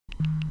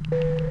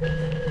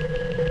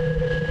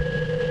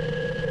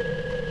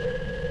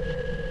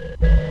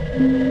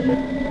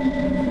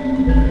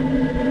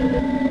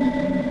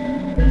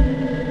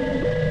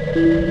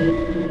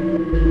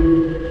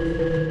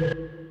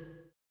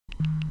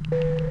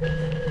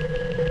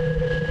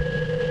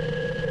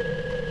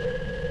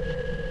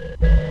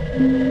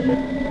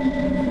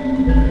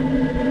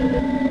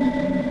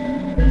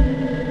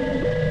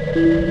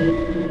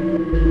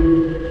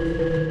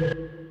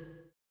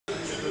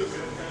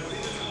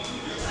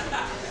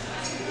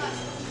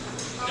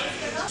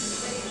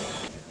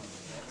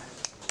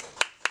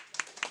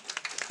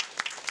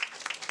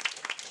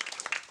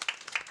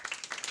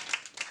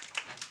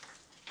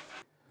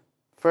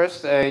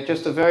First,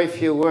 just a very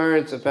few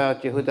words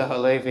about Yehuda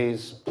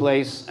Halevi's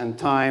place and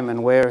time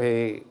and where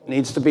he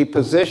needs to be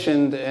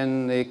positioned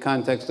in the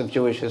context of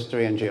Jewish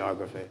history and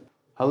geography.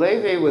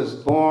 Halevi was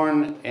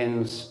born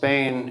in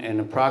Spain in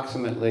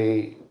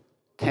approximately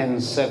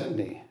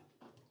 1070,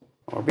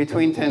 or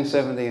between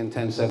 1070 and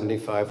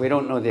 1075. We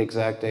don't know the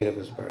exact date of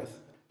his birth.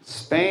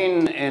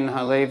 Spain in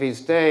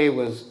Halevi's day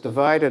was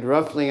divided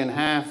roughly in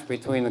half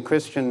between the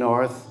Christian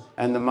north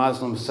and the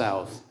Muslim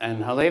south.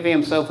 And Halevi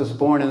himself was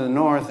born in the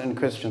north in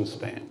Christian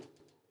Spain.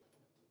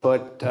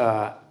 But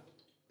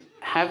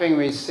having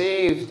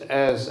received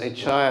as a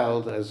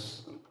child,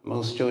 as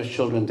most Jewish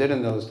children did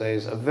in those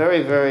days, a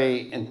very,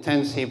 very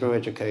intense Hebrew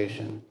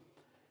education,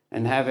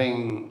 and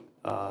having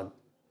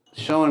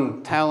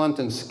shown talent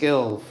and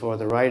skill for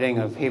the writing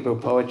of Hebrew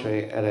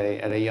poetry at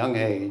a young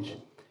age,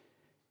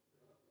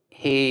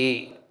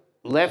 he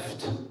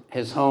left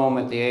his home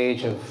at the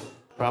age of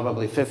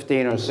probably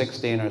 15 or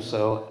 16 or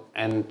so,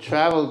 and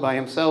traveled by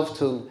himself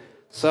to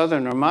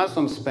southern or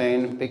Muslim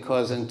Spain,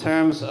 because in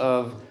terms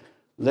of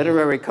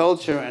literary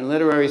culture and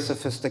literary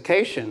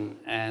sophistication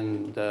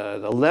and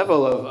the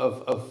level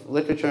of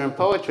literature and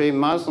poetry,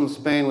 Muslim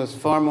Spain was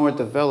far more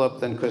developed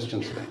than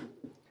Christian Spain.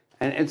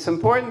 And it's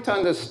important to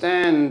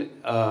understand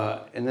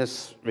in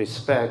this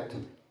respect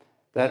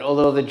that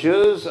although the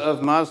Jews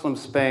of Muslim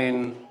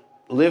Spain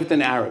lived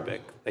in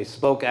Arabic, they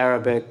spoke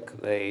Arabic,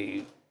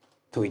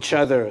 to each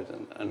other,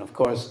 and of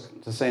course,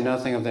 to say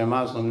nothing of their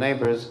Muslim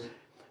neighbors,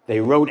 they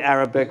wrote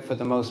Arabic for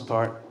the most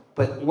part.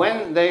 But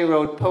when they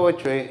wrote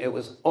poetry, it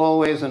was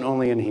always and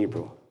only in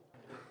Hebrew.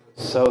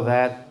 So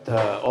that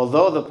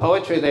although the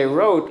poetry they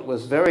wrote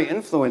was very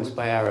influenced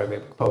by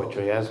Arabic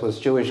poetry, as was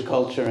Jewish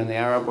culture and the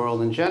Arab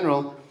world in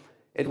general,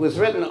 it was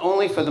written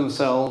only for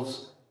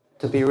themselves,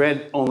 to be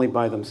read only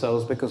by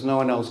themselves, because no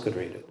one else could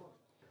read it.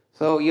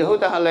 So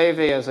Yehuda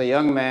Halevi, as a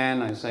young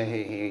man, I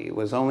say he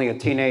was only a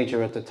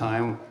teenager at the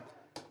time,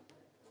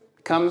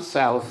 comes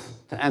south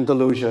to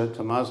Andalusia,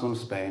 to Muslim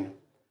Spain,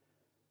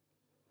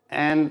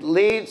 and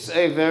leads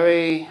a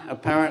very,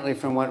 apparently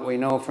from what we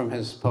know from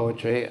his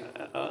poetry,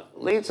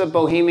 leads a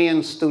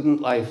bohemian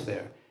student life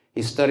there.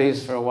 He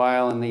studies for a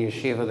while in the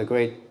yeshiva, the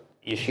great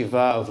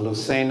yeshiva of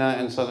Lucena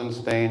in southern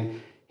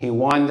Spain. He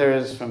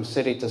wanders from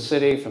city to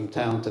city, from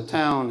town to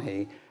town.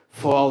 He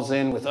falls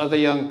in with other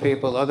young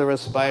people, other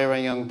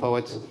aspiring young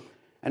poets.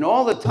 And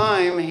all the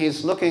time,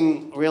 he's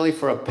looking really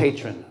for a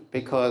patron,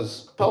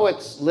 because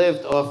poets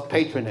lived off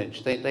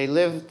patronage. They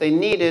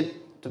needed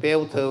to be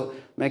able to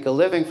make a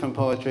living from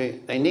poetry.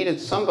 They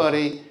needed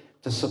somebody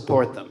to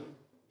support them.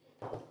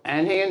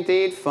 And he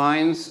indeed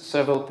finds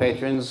several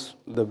patrons,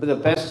 the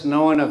best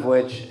known of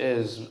which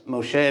is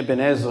Moshe ibn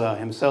Ezra,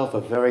 himself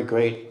a very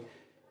great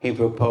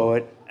Hebrew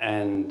poet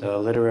and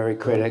literary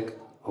critic,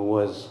 who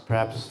was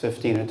perhaps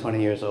 15 or 20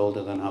 years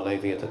older than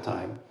Halevi at the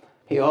time.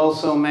 He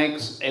also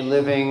makes a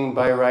living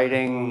by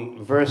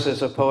writing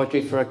verses of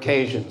poetry for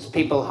occasions.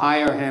 People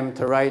hire him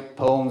to write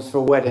poems for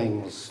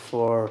weddings,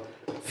 for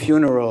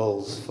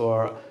funerals,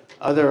 for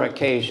other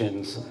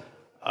occasions.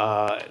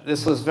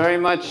 This was very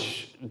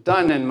much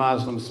done in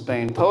Muslim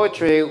Spain.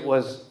 Poetry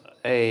was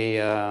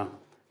a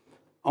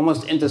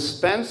almost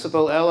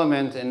indispensable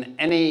element in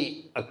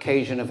any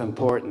occasion of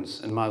importance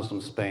in Muslim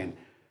Spain,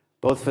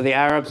 both for the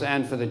Arabs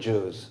and for the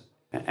Jews.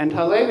 And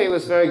Halevi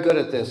was very good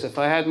at this. If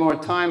I had more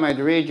time, I'd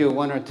read you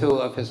one or two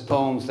of his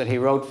poems that he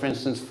wrote, for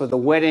instance, for the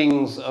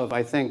weddings of,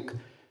 I think,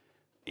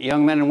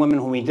 young men and women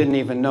whom he didn't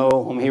even know,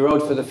 whom he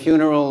wrote for the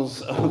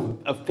funerals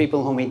of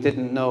people whom he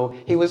didn't know.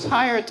 He was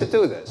hired to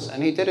do this,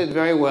 and he did it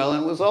very well,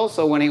 and it was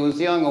also, when he was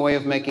young, a way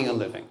of making a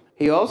living.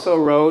 He also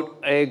wrote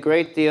a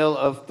great deal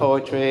of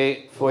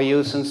poetry for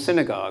use in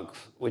synagogues,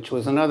 which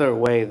was another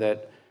way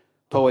that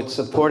poets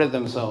supported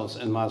themselves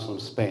in Muslim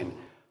Spain.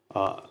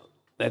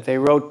 That they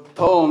wrote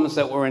poems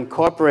that were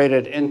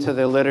incorporated into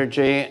the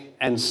liturgy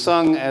and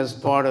sung as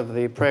part of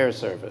the prayer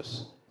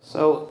service.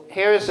 So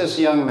here's this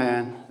young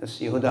man, this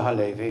Yehuda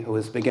Halevi, who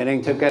is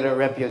beginning to get a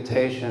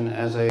reputation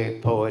as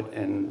a poet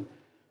in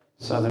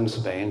southern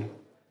Spain.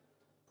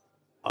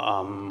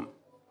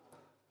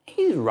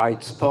 He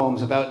writes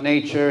poems about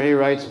nature, he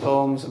writes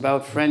poems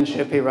about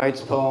friendship, he writes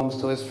poems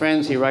to his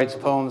friends, he writes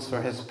poems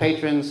for his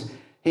patrons.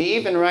 He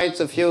even writes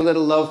a few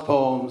little love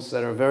poems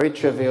that are very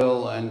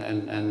trivial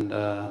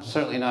and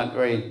certainly not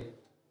very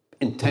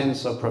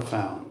intense or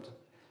profound.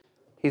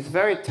 He's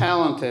very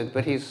talented,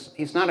 but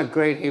he's not a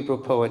great Hebrew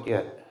poet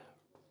yet.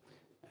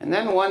 And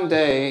then one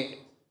day,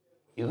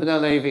 Yehuda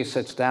Halevi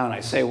sits down. I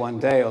say one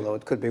day, although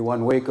it could be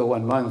 1 week or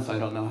 1 month. I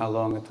don't know how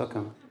long it took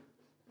him.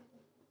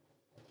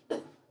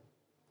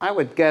 I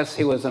would guess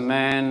he was a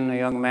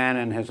young man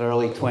in his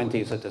early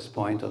 20s at this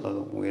point,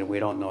 although we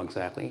don't know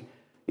exactly.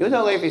 Yehuda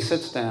Halevi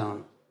sits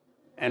down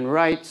and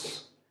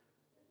writes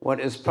what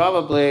is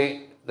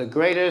probably the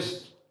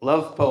greatest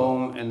love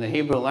poem in the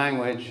Hebrew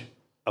language,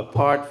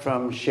 apart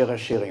from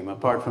ha-Shirim,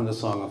 apart from the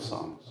Song of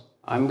Songs.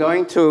 I'm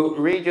going to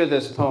read you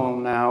this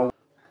poem now.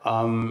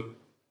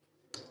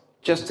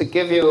 Just to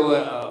give you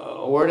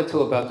a word or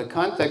two about the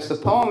context, the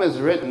poem is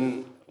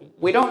written,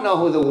 we don't know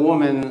who the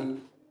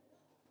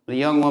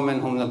young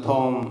woman whom the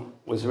poem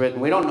was written,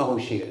 we don't know who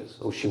she is,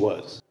 who she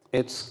was.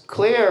 It's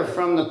clear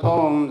from the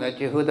poem that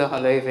Yehuda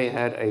Halevi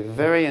had a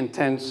very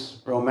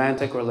intense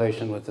romantic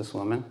relation with this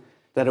woman,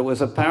 that it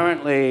was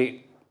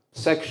apparently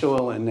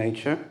sexual in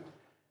nature,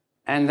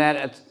 and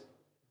that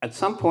at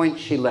some point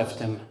she left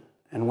him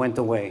and went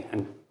away,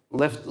 and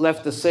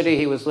left the city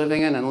he was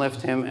living in and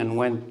left him and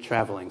went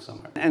traveling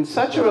somewhere. And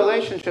such a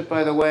relationship,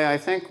 by the way, I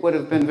think would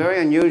have been very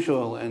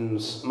unusual in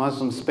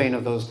Muslim Spain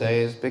of those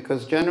days,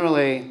 because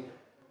generally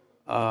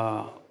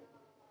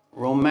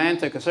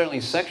romantic, or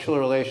certainly sexual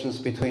relations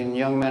between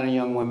young men and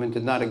young women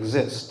did not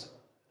exist.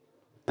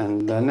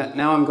 And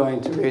now I'm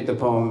going to read the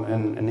poem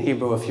in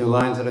Hebrew a few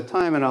lines at a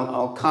time, and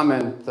I'll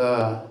comment.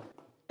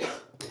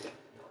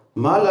 Malach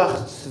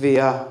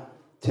tzviya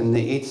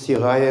timnei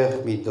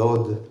tzirayech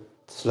midod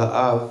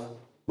צלעיו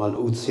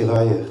מלאו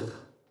צירייך.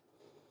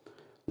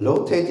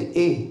 לא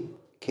תדעי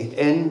כי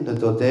אין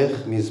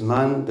לדודך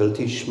מזמן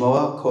בלתי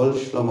שמוע כל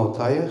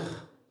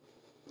שלומותייך?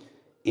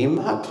 אם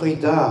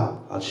הפרידה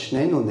על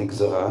שנינו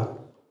נגזרה,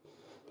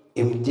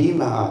 עמדי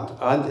מעט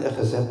עד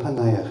אחזה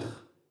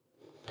פנייך.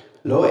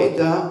 לא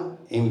אדע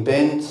אם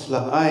בין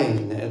צלעי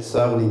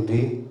נעצר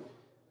ליבי,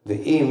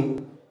 ואם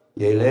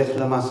ילך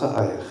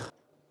למסעייך.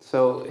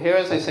 So here,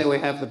 as I say, we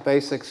have the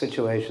basic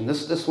situation.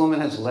 This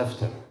woman has left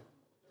him.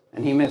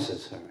 And he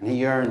misses her, and he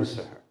yearns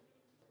for her.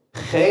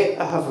 Chei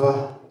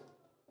ahava,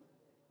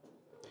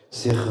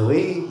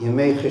 zichri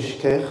yemei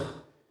chishkech,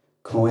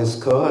 כמו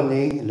אזכור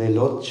אני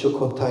לילות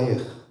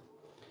תשוקותייך.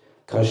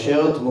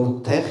 כאשר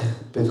דמותך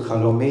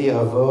בחלומי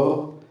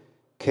יעבור,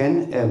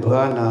 כן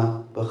אעברה נא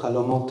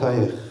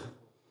בחלומותייך.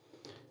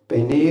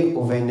 ביני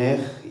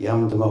ובינך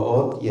ים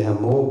דמעות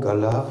יהמו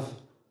גליו,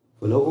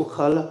 ולא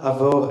אוכל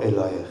לעבור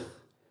אלייך.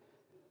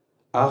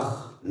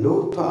 אך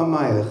לו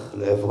פעמייך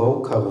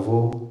לעברו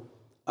קרבו,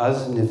 I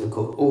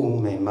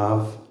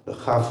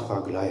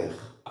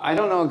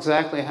don't know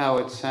exactly how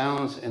it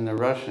sounds in the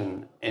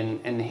Russian.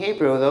 In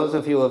Hebrew, those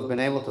of you who have been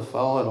able to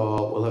follow it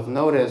all will have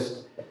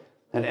noticed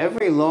that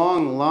every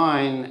long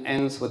line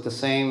ends with the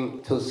same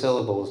 2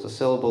 syllables, the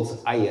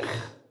syllables ayich.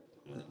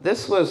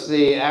 This was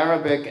the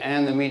Arabic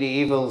and the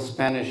medieval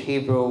Spanish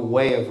Hebrew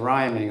way of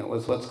rhyming. It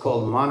was what's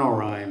called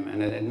monorhyme,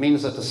 and it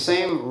means that the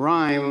same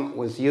rhyme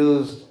was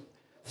used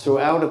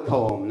throughout a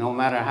poem, no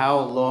matter how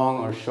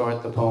long or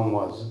short the poem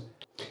was.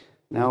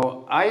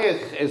 Now,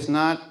 ayich is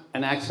not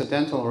an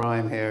accidental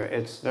rhyme here.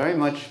 It's very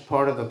much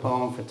part of the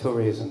poem for 2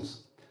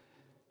 reasons.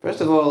 First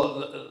of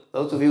all,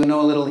 those of you who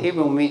know a little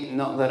Hebrew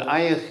know that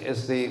ayich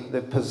is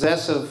the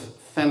possessive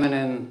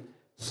feminine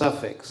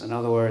suffix. In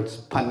other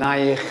words,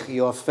 panayich,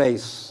 your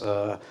face,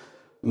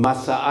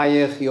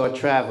 masa'ayich, your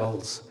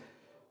travels,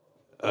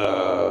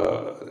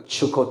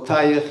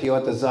 chukotayich,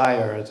 your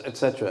desires,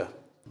 etc.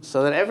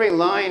 So that every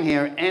line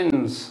here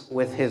ends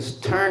with his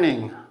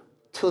turning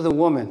to the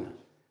woman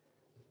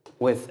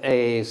with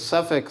a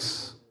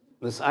suffix,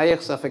 this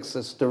ayich suffix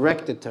that's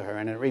directed to her,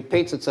 and it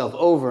repeats itself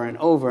over and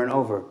over and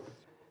over.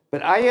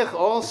 But ayich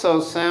also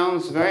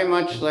sounds very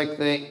much like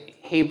the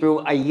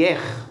Hebrew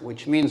ayech,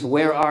 which means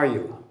where are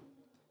you?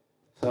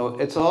 So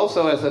it's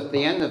also as at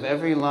the end of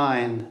every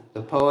line,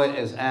 the poet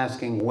is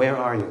asking, where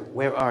are you?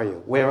 Where are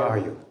you? Where are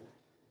you?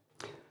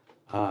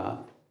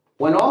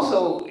 When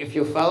also, if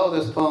you follow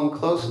this poem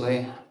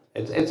closely,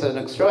 it's an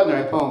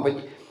extraordinary poem,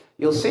 but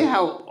you'll see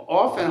how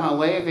often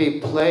Halevi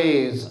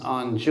plays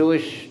on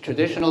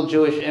traditional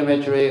Jewish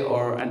imagery,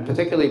 and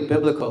particularly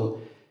biblical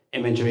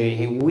imagery.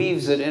 He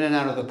weaves it in and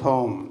out of the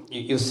poem.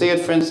 You see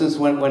it, for instance,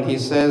 when he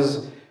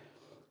says,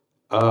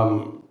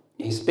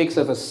 he speaks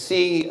of a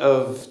sea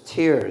of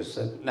tears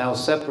that now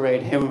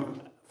separate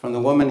him from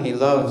the woman he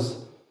loves.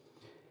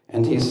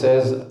 And he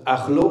says,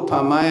 Achlu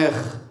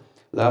pamayech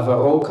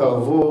lavaro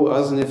karvu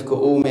az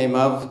nifka'u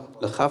meimav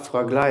lechaf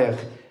raglayech.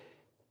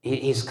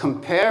 He's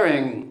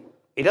comparing.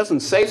 He doesn't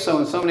say so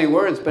in so many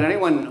words, but any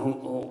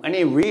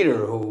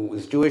reader who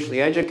is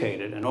Jewishly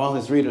educated, and all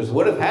his readers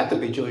would have had to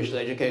be Jewishly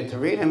educated to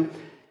read him,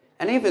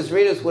 any of his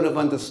readers would have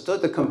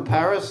understood the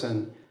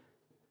comparison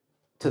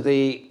to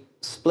the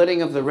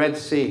splitting of the Red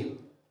Sea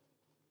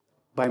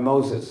by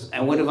Moses,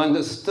 and would have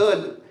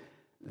understood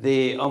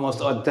the almost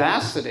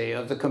audacity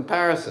of the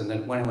comparison,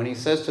 that when he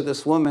says to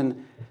this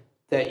woman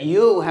that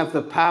you have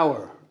the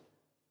power,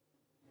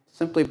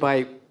 simply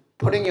by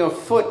putting your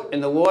foot in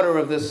the water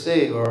of this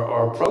sea,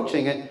 or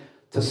approaching it,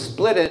 to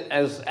split it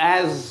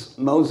as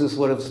Moses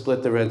would have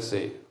split the Red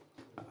Sea.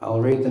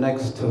 I'll read the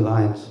next 2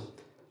 lines.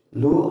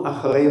 Lu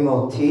acharei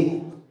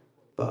moti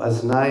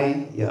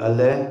באזני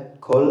יעלה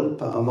כל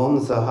פעמון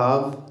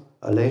זהב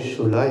עלי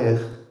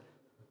שולייך,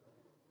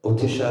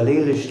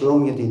 ותשאלי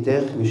לשלום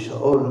ידידך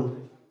משאול,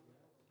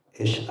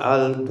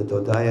 אשאל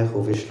בדודייך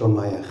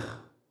ובשלומייך.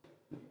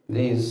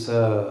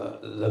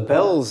 The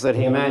bells that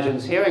he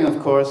imagines hearing, of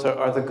course,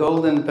 are the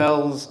golden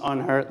bells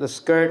on the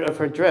skirt of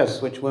her dress,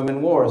 which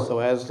women wore. So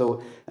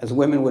as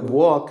women would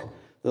walk,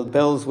 the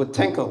bells would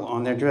tinkle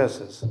on their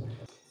dresses.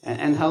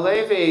 And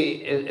Halevi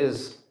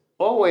is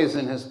always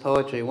in his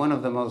poetry one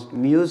of the most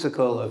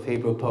musical of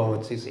Hebrew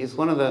poets. He's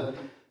one of the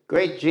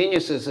great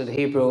geniuses in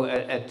Hebrew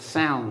at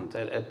sound,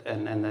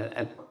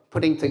 at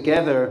putting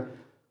together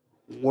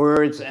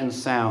words and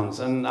sounds.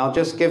 And I'll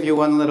just give you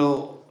one little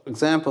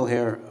example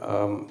here.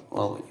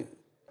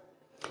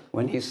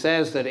 When he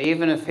says that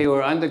even if he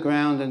were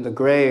underground in the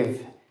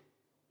grave,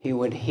 he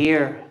would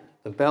hear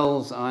the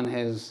bells on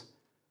his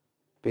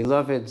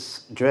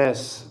beloved's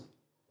dress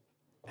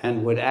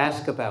and would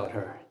ask about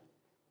her.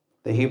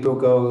 The Hebrew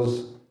goes,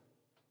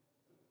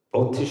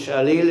 O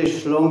tish'ali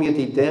l'shlom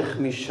yedidech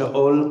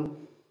mishaol,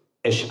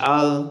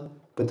 esh'al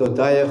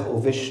b'dodayach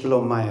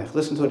uvishlomayach.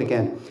 Listen to it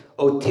again.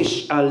 O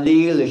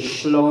tish'ali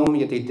l'shlom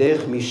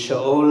yedidech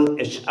mishaol,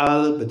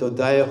 esh'al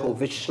b'dodayach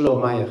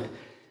uvishlomayach.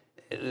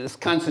 This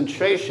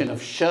concentration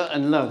of sh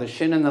and lav, the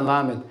shin and the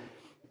lamed,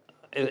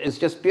 is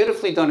just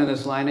beautifully done in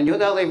this line. And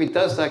Yehuda Halevi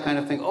does that kind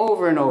of thing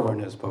over and over in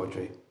his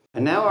poetry.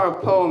 And now our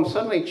poem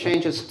suddenly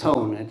changes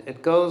tone.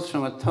 It goes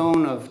from a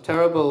tone of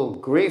terrible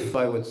grief,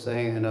 I would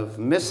say, and of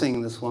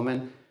missing this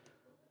woman,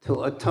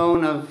 to a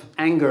tone of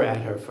anger at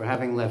her for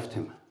having left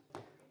him.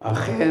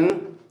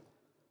 Achen,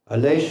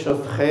 alei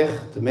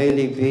shofchech dmei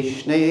libi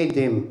shnei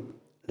edim,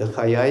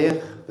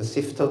 lechayayech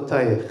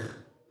v'siftotayech.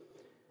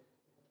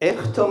 Ech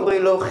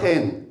tomri lo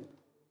chen,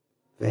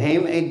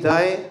 v'hem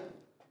edai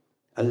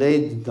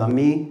alei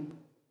dami,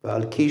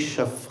 v'al ki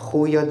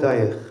shafchu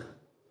yadayech.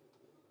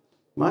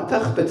 מה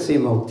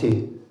תחפצים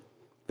אותי?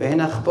 והן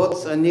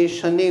אחפוץ אני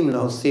שנים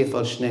להוסיף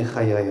על שני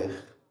חייך.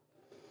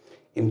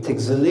 אם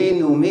תגזלי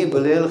נאומי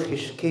בליל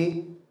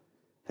חשקי,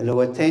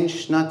 אלו אתן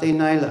שנת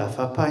עיני לאף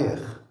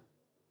אפייך.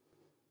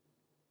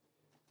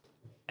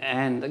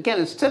 And again,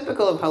 it's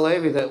typical of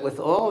Halevi that with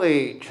all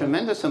the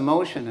tremendous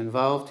emotion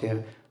involved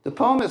here, the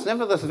poem is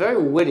nevertheless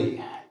very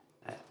witty.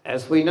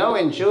 As we know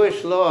in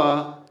Jewish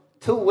law,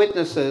 2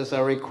 witnesses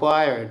are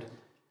required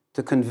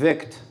to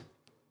convict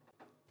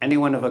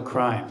anyone of a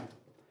crime.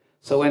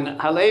 So when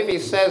Halevi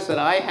says that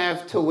I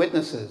have 2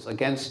 witnesses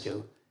against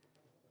you,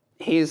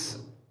 he's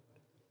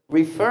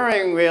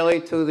referring really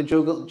to the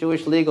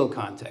Jewish legal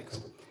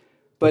context.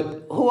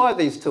 But who are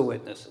these 2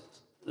 witnesses?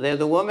 They're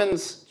the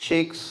woman's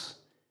cheeks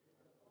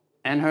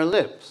and her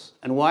lips.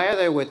 And why are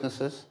they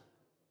witnesses?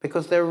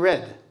 Because they're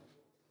red.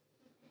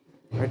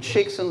 Her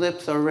cheeks and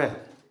lips are red.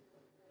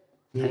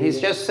 And he's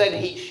just said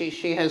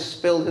she has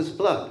spilled his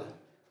blood.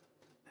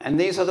 And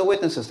these are the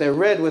witnesses. They're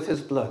red with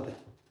his blood.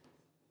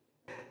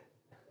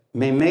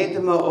 מימי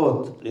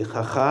דמעות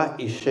לכחה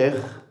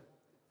אישך,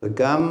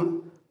 וגם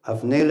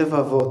אבני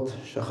לבבות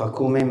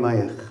שחקו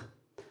מימייך.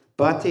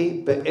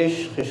 באתי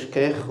באש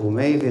חשכך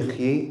ומי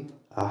וכי,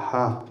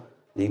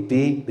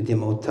 ליבי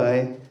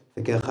בדמעותיי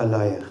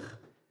וגחלייך.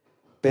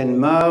 בין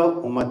מר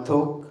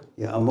ומתוק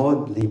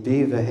יעמוד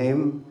ליבי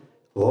והם,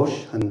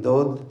 ראש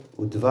הנדוד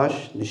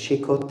ודבש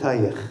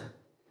נשיקותייך.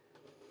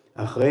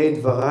 אחרי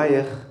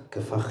דברייך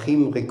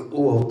כפחים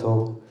ריגעו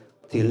אותו,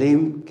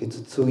 טילים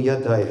קיצצו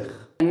ידייך.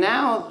 And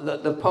now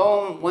the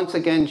poem once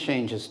again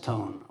changes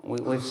tone.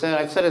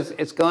 I've said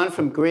it's gone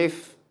from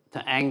grief to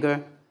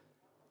anger,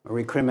 or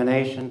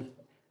recrimination.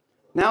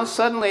 Now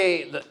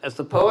suddenly, as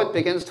the poet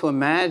begins to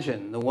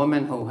imagine the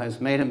woman who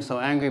has made him so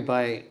angry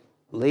by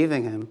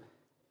leaving him,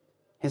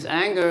 his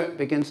anger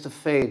begins to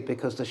fade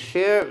because the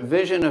sheer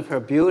vision of her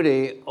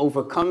beauty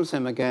overcomes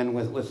him again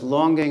with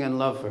longing and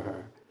love for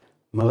her.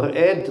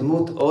 מראה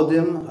דמות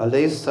אודם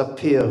עלי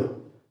ספיר,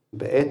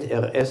 בעת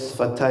אראה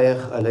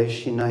שפתייך עלי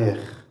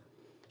שינייך.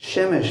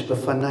 שמש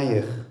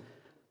בפנייך,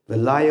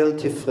 וליל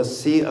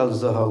תפרסי על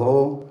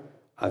זוהרו,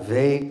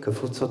 עבי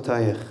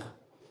כפוצותייך.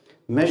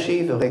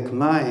 משי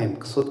ורקמה הם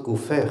כסות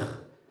גופך,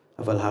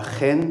 אבל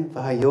החן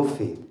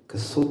והיופי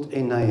כסות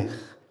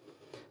עינייך.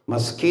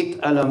 משכית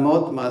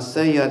עלמות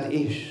מעשה יד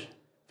איש,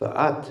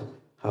 ואת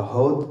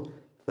ההוד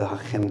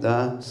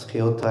והחמדה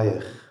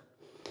זכיותייך.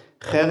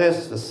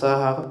 חרס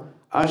וסהר,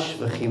 אש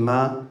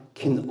וחימה,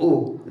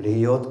 קנאו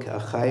להיות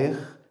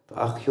כאחייך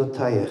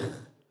ואחיותייך.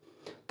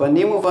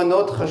 בנים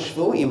ובנות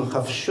חשבו אם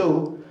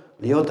חפשו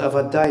להיות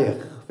עבדייך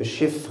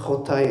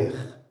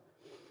ושפחותייך.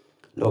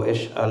 לא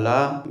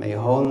אשאלה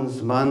מהון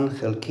זמן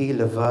חלקי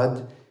לבד,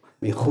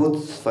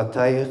 מחוץ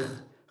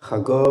שפתייך,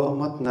 חגור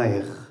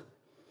מתנייך.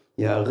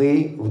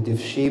 יערי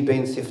ודבשי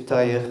בין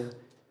שפתייך,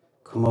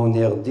 כמו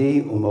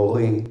נרדי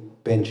ומורי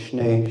בין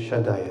שני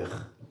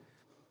שדייך.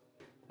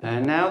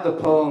 And now the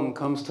poem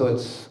comes to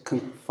its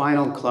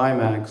final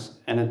climax,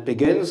 and it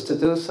begins to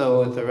do so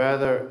with a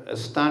rather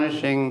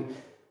astonishing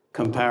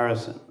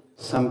comparison.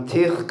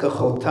 שמתיך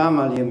כחותם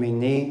על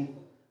ימיני,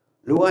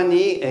 לו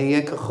אני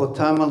אהיה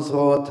כחותם על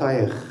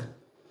זרועותייך.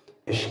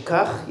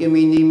 אשכח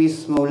ימיני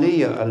משמאלי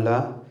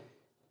יעלה,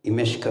 אם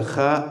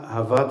אשכחה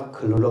אהבת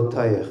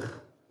כלולותייך.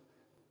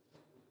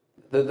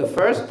 The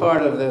first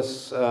part of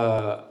this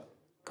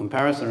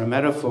comparison or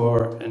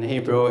metaphor in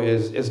Hebrew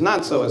is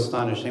not so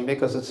astonishing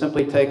because it's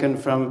simply taken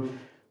from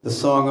the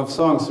Song of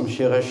Songs, from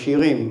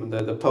ha-Shirim.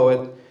 The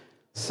poet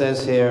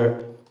says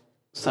here,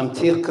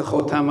 Samtir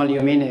kachotam al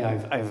yamini,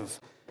 I've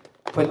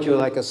put you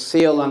like a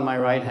seal on my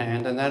right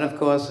hand, and that of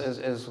course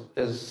is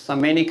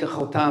Sameni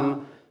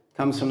kachotam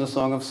comes from the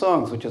Song of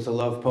Songs, which is a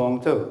love poem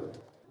too.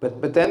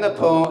 But then the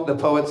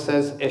poet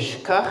says,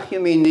 Eshkach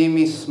yamini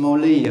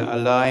mismoli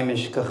alai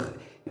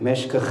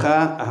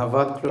meshkacha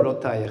ahavat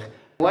klulotayich.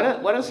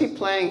 What is he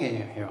playing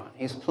here on?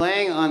 He's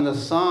playing on the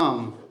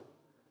psalm,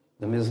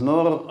 the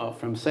Mizmor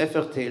from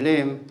Sefer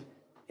Tehillim,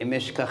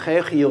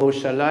 Imeshkachech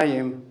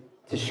Yerushalayim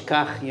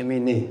tishkach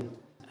yamini.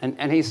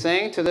 And he's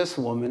saying to this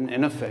woman,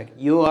 in effect,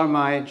 you are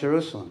my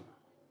Jerusalem.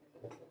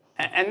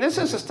 And this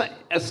is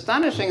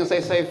astonishing, as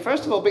they say.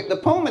 First of all, the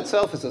poem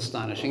itself is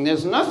astonishing.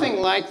 There's nothing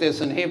like this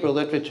in Hebrew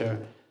literature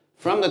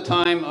from the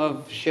time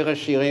of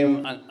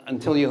ha-Shirim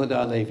until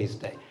Yehuda Halevi's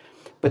day.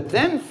 But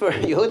then for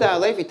Yehuda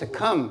Halevi to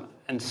come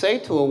and say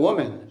to a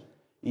woman,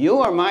 you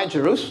are my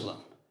Jerusalem,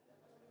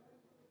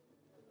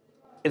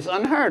 it's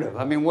unheard of.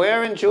 I mean,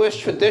 where in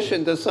Jewish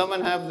tradition does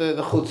someone have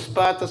the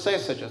chutzpah to say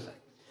such a thing?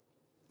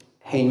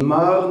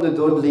 הנמר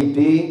נדוד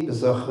ליבי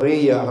בזכרי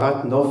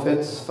יערת נופת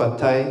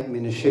שפתי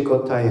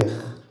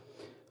מנשיקותייך.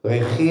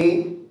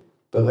 ריחי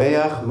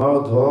בריח מר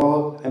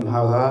דבור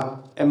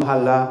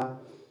אמהלה,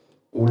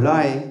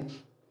 אולי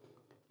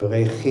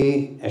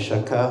בריחי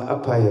אשקה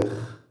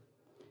אפייך.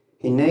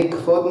 הנה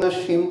כבוד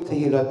נשים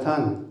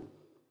תהילתן,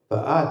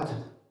 ואת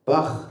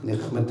בך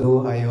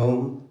נחמדו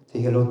היום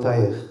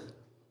תהילותייך.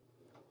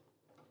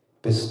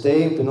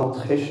 בשדה בנות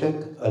חשק,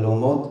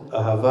 אלומות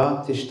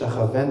אהבה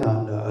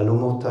תשתחוונה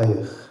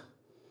לאלומותייך.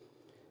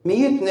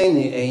 מי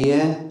יתנני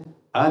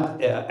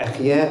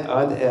אחיה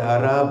עד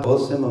הערה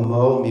בושם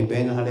אמור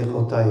מבין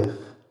הליכותייך.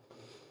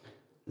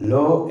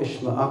 לא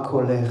אשמעה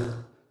קולך,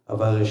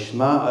 אבל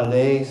אשמע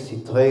עלי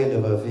סתרי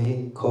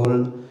לבבי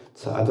כל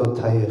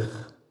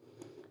צעדותייך.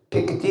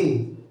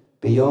 פקדי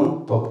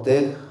ביום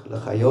פוקדך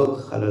לחיות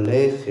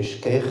חללי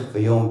חשקך,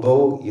 ויום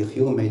בו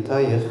יחיו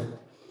מתייך.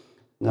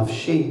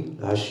 נפשי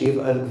להשיב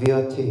על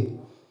גביעתי,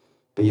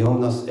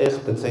 ביום נושאך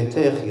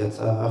בצאתך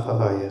יצא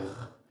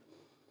אחרייך.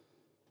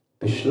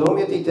 בשלום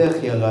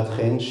ידידך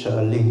ילדכן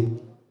שאלי,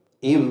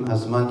 אם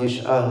הזמן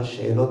ישאל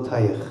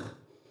שאלותייך.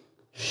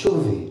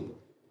 שובי,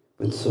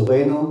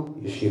 בצורנו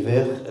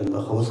ישיבך אל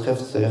מחוז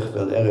חפצך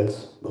ואל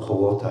ארץ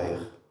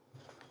בחורותייך.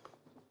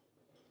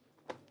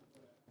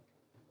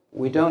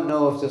 We don't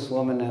know if this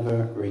woman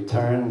ever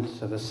returned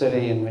to the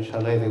city in which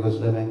Halevi was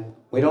living.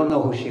 We don't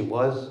know who she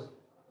was.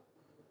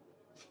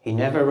 He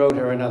never wrote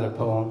her another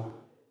poem.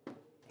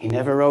 He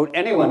never wrote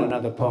anyone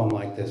another poem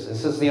like this.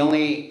 This is the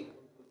only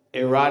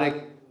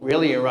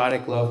really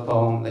erotic love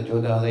poem that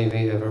Yehuda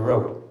Halevi ever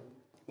wrote.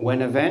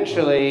 When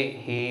eventually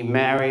he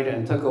married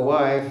and took a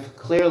wife,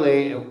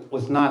 clearly it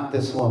was not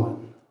this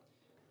woman.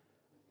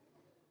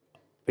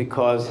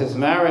 Because his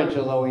marriage,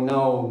 although we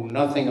know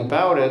nothing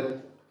about it,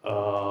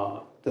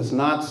 does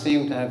not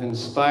seem to have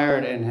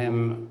inspired in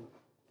him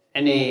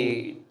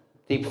any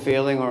deep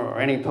feeling or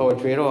any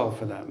poetry at all,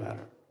 for that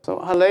matter. So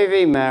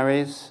Halevi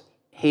marries,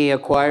 he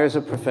acquires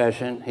a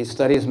profession, he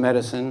studies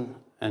medicine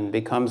and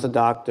becomes a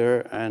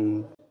doctor,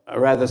 and a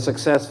rather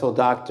successful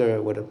doctor,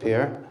 it would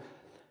appear.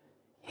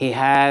 He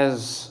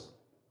has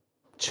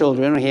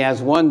children. He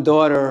has one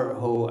daughter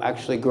who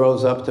actually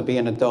grows up to be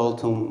an adult,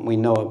 whom we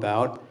know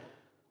about.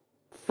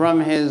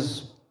 From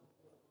his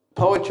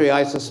poetry,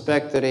 I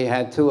suspect that he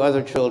had two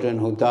other children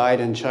who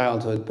died in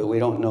childhood, but we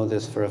don't know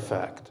this for a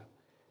fact.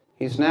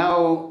 He's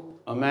now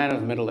a man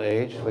of middle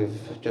age. We've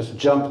just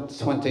jumped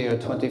 20 or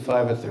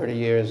 25 or 30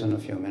 years in a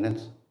few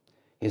minutes.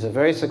 He's a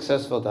very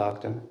successful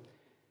doctor.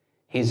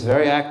 He's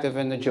very active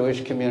in the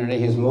Jewish community.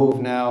 He's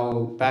moved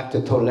now back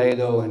to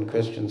Toledo in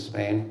Christian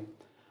Spain.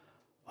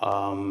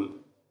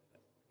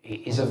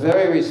 He's a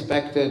very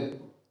respected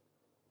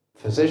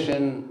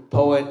physician,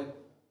 poet,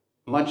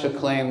 much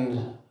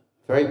acclaimed,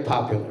 very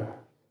popular.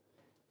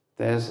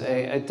 There's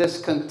a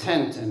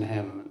discontent in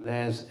him.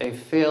 There's a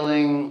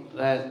feeling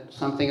that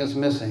something is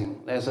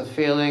missing. There's a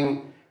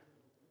feeling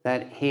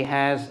that he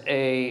has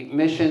a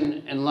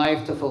mission in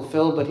life to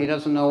fulfill, but he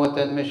doesn't know what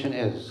that mission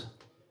is.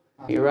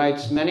 He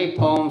writes many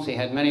poems. He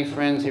had many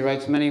friends. He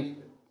writes many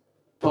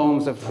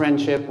poems of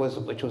friendship,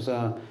 which was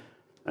a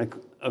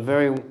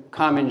very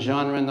common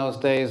genre in those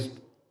days,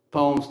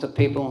 poems to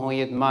people whom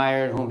he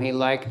admired, whom he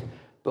liked.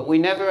 But we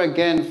never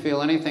again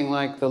feel anything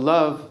like the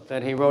love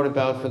that he wrote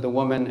about for the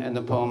woman in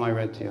the poem I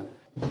read to you.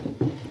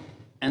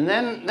 And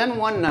then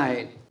one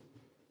night,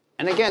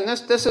 and again,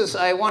 this is,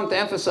 I want to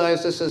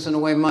emphasize, this is in a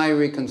way my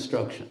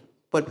reconstruction.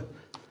 But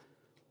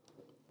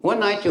one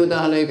night,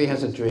 Yehuda Halevi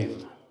has a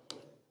dream.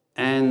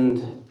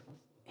 And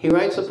he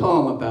writes a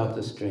poem about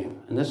this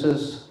dream. And this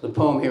is the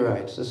poem he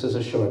writes. This is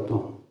a short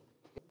poem.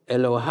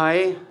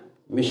 Elohai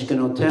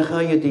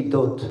mishkenotecha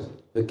yedidot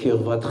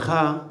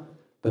v'kirvatcha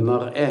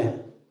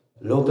b'mar'eh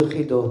לא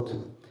בחידות.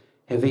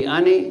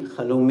 הביאני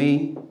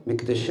חלומי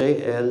מקדשי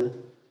אל,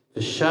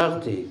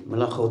 ושרתי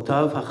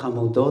מלאכותיו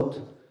החמודות,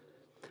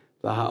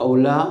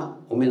 והעולה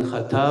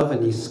ומנחתה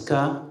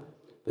ונזקה,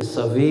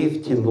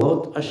 וסביב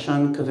תמרות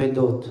עשן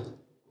כבדות.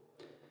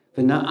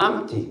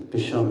 ונאמתי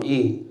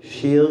בשומעי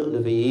שיר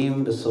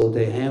לוויים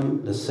בסודיהם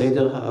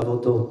לסדר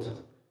העבודות.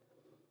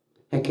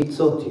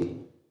 הקיצותי,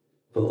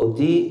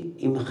 ועודי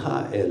עמך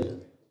אל,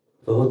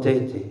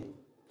 והודיתי,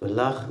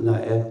 ולך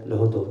נאה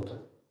להודות.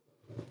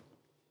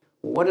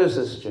 What is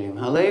this dream?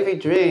 Halevi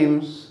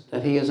dreams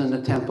that he is in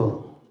the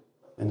temple,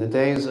 in the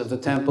days of the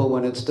temple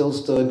when it still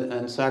stood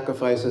and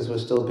sacrifices were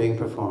still being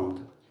performed.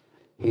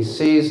 He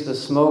sees the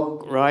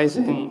smoke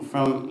rising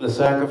from the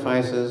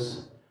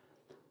sacrifices,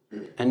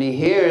 and he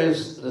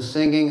hears the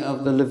singing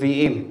of the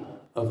Leviim,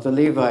 of the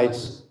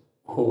Levites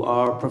who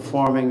are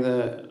performing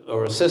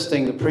or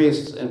assisting the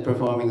priests in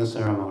performing the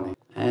ceremony.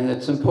 And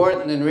it's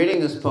important in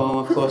reading this poem,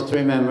 of course, to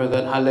remember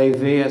that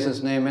Halevi, as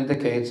his name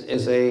indicates,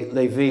 is a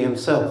Levi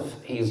himself.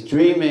 He's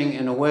dreaming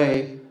in a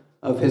way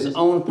of his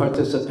own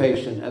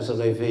participation as a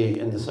Levi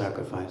in the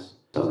sacrifice.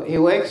 So he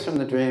wakes from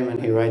the dream and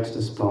he writes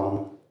this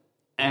poem.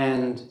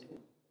 And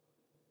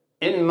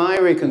in my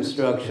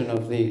reconstruction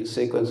of the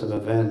sequence of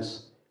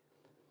events,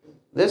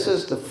 this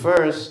is the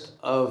first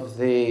of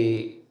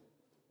the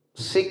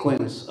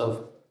sequence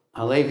of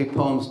Halevi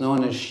poems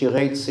known as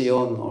Shirei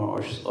Tzion,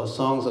 or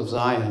Songs of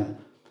Zion,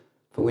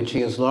 for which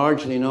he is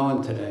largely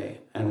known today,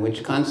 and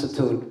which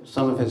constitute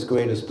some of his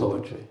greatest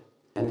poetry.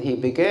 And he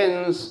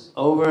begins,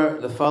 over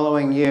the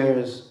following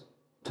years,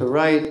 to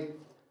write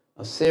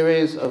a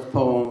series of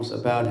poems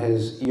about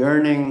his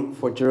yearning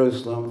for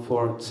Jerusalem,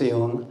 for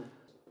Tzion.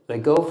 They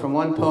go from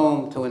one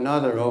poem to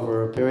another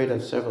over a period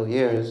of several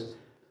years.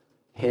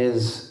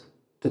 His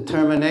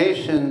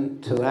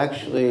determination to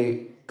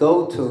actually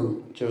go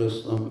to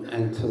Jerusalem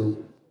and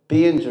to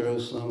be in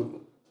Jerusalem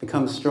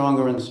becomes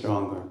stronger and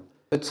stronger.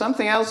 But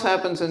something else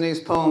happens in these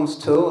poems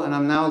too, and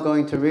I'm now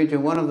going to read you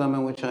one of them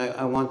in which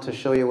I want to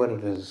show you what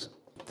it is.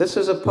 This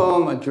is a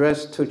poem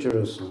addressed to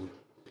Jerusalem.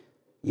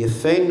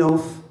 יפה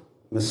נוף,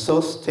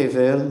 משוש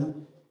תבל,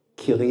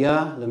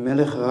 קריה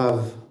למלך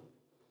רב.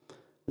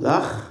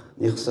 לך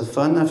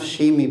נחשפה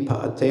נפשי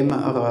מפאתי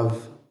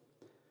מערב.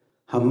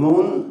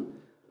 המון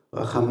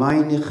רחמי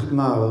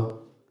נחמר,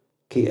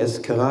 כי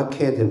אזכרה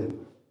קדם,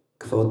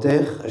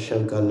 כבודך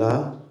אשר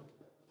גלה,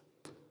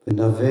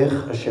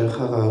 ונבך אשר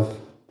חרב.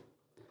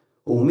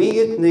 ומי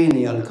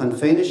יתנני על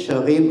כנפי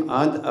נשרים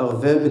עד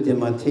ערבה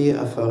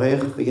בדמעתי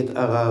אפרך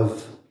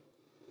ויתערב.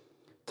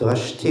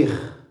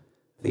 דרשתיך,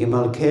 ואם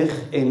מלכך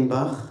אין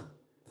בך,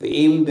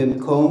 ואם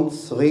במקום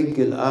צרי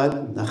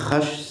גלעד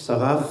נחש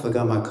שרף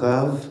וגם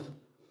הקרב,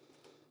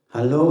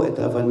 הלא את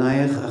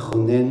אבנייך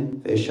אכונן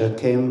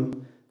ואשקם,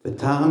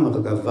 וטעם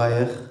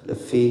רגבייך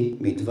לפי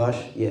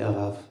מדבש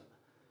יערב.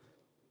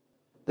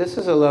 This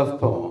is a love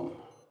poem,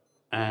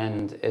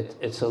 and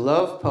it's a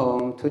love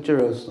poem to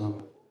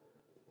Jerusalem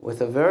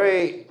with a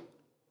very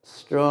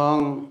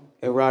strong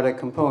erotic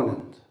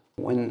component.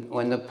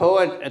 When the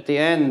poet at the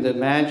end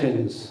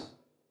imagines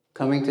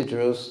coming to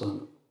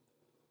Jerusalem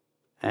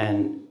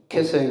and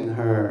kissing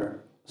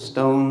her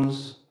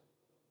stones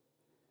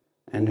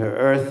and her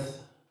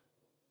earth,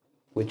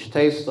 which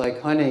tastes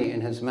like honey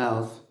in his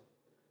mouth,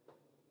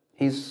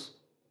 he's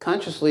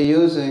consciously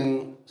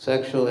using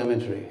sexual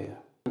imagery here.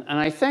 And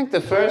I think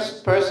the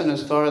first person,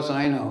 as far as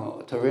I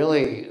know, to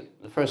really,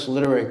 the first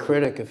literary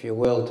critic, if you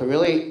will, to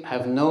really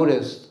have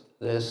noticed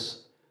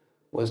this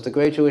was the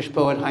great Jewish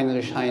poet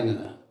Heinrich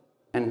Heine.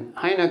 And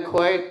Heine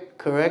quite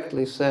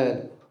correctly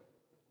said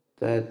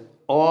that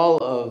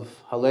all of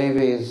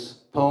Halevi's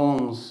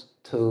poems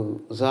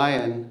to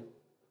Zion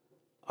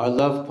are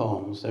love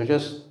poems. They're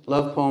just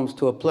love poems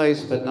to a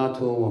place, but not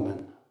to a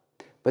woman.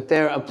 But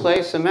they're a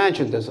place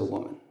imagined as a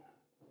woman.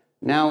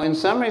 Now, in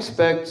some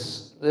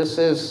respects, this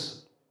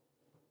is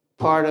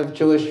part of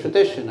Jewish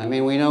tradition. I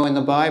mean, we know in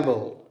the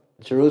Bible,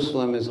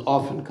 Jerusalem is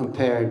often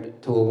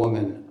compared to a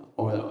woman,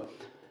 or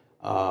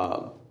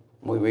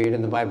we read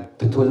in the Bible,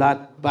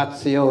 Betulat Bat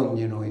Zion,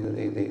 you know,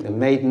 the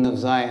maiden of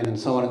Zion, and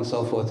so on and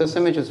so forth. This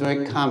image is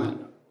very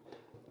common.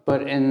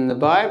 But in the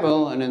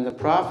Bible and in the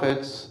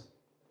prophets,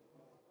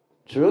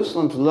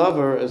 Jerusalem's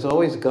lover is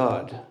always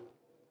God.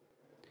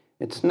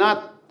 It's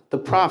not the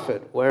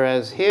prophet,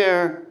 whereas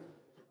here,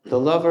 the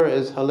lover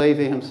is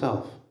Halevi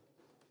himself.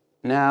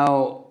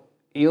 Now,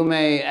 you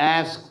may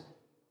ask,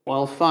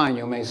 well, fine,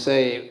 you may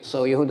say,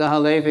 so Yehuda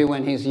Halevi,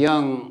 when he's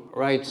young,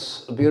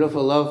 writes a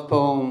beautiful love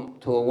poem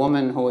to a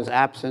woman who is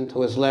absent,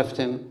 who has left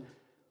him,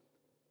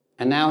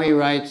 and now he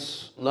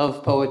writes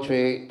love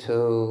poetry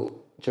to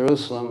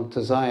Jerusalem,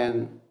 to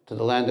Zion, to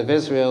the land of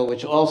Israel,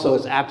 which also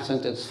is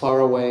absent, it's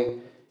far away.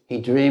 He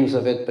dreams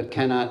of it, but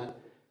cannot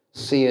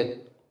see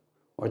it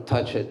or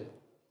touch it.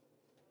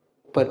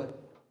 But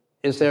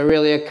is there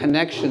really a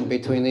connection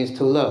between these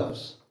two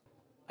loves?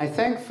 I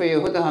think for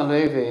Yehuda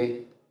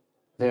Halevi,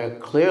 there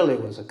clearly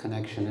was a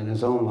connection in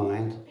his own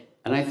mind.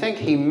 And I think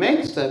he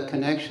makes that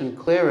connection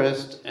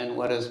clearest in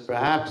what is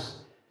perhaps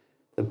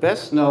the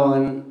best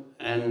known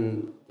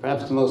and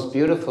perhaps the most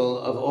beautiful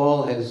of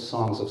all his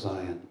songs of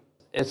Zion.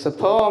 It's a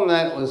poem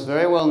that was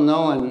very well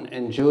known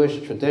in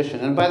Jewish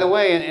tradition. And by the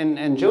way,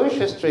 in Jewish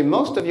history,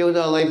 most of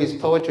Yehuda Halevi's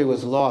poetry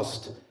was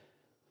lost.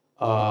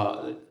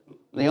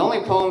 The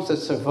only poems that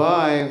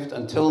survived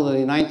until the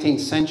 19th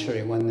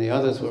century, when the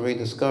others were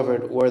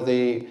rediscovered, were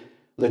the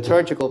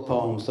liturgical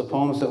poems, the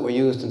poems that were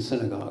used in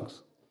synagogues.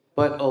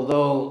 But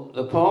although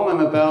the poem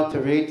I'm about to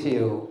read to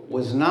you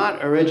was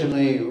not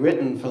originally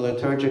written for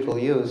liturgical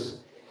use,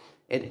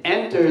 it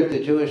entered the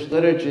Jewish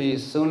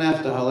liturgies soon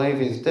after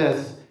Halevi's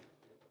death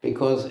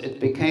because it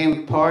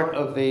became part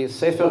of the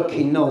Sefer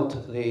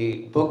Kinot,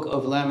 the Book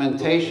of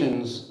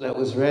Lamentations that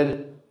was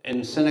read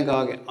in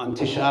synagogue on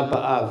Tisha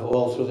B'Av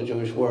all through the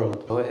Jewish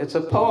world. It's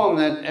a poem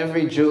that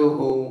every Jew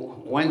who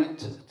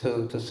went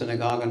to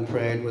synagogue and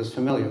prayed was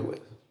familiar with.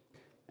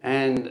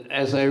 And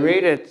as I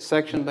read it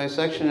section by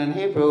section in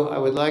Hebrew, I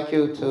would like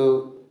you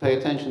to pay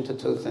attention to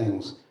two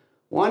things.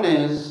 One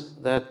is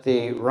that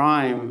the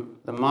rhyme,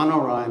 the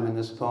monorhyme in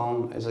this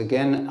poem is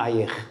again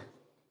ayich.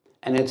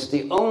 And it's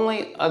the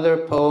only other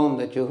poem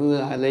that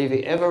Yehuda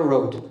Halevi ever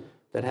wrote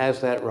that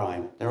has that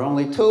rhyme. There are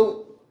only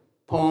two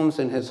poems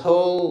in his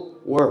whole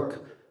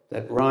work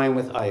that rhyme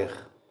with ayich.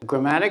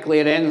 Grammatically,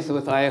 it ends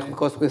with ayich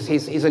because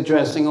he's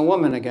addressing a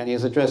woman again.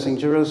 He's addressing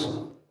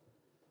Jerusalem.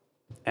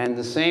 And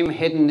the same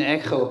hidden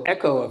echo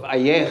of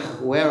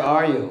ayich, where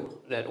are you,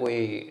 that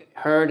we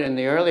heard in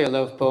the earlier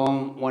love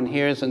poem, one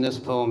hears in this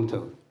poem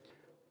too.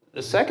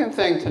 The second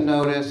thing to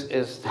notice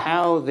is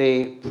how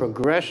the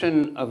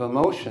progression of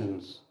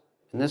emotions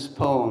in this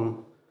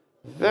poem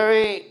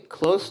very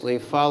closely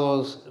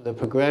follows the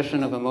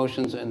progression of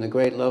emotions in the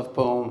great love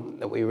poem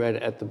that we read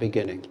at the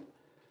beginning.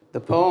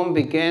 The poem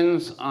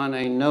begins on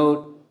a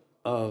note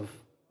of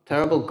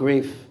terrible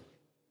grief,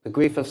 the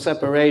grief of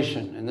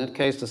separation, in that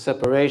case the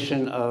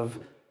separation of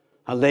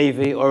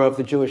Halevi or of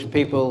the Jewish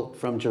people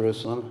from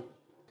Jerusalem.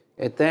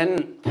 It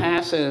then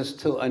passes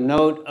to a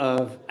note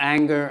of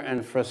anger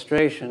and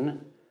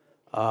frustration.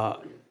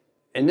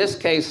 In this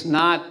case,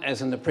 not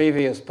as in the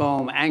previous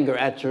poem, anger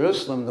at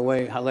Jerusalem, the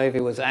way Halevi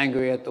was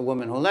angry at the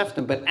woman who left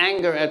him, but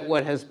anger at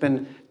what has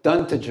been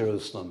done to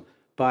Jerusalem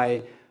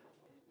by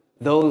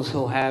those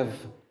who have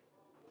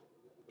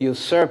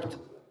usurped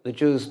the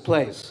Jews'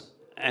 place.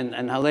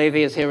 And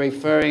Halevi is here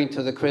referring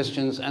to the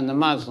Christians and the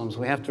Muslims.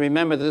 We have to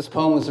remember that this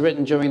poem was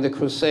written during the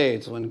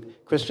Crusades, when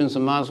Christians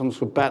and Muslims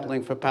were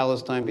battling for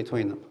Palestine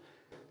between them.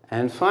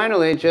 And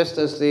finally, just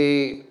as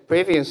the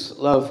previous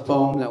love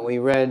poem that we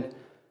read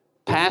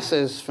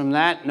passes from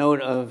that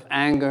note of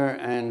anger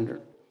and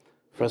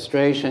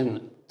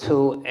frustration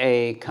to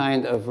a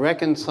kind of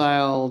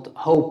reconciled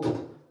hope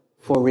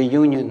for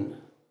reunion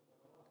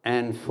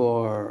and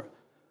for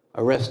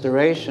a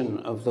restoration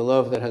of the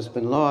love that has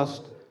been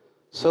lost,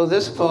 so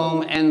this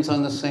poem ends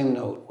on the same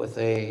note, with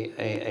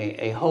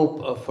a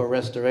hope for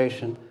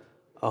restoration,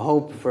 a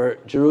hope for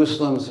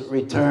Jerusalem's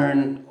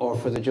return, or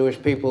for the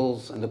Jewish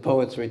people's and the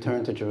poets'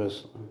 return to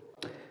Jerusalem.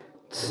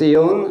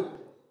 Tzion,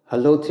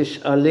 הלא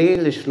תשאלי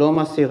לשלום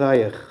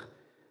אסירייך,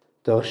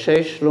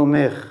 דורשי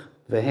שלומך,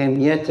 והם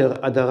יתר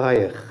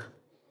עדרייך.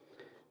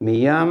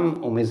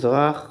 מים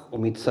ומזרח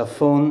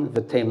ומצפון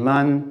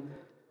ותימן,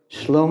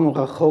 שלום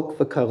רחוק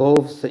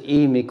וקרוב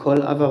שאי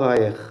מכל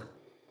עברייך.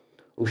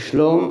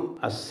 ושלום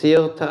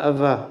אסיר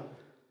תאווה,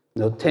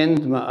 נותן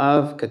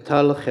דמעיו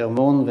כטל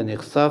חרמון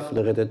ונחשף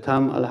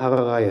לרדתם על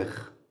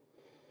הררייך.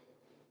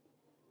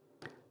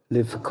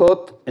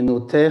 לבכות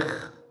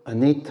ענותך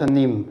אני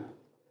תנים,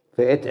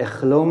 ואת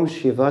אחלום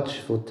שיבת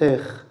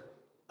שבותך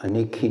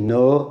אני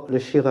כינור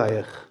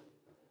לשירייך.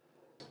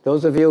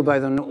 Those of you, by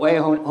the way,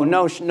 who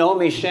know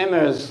me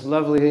Shemer's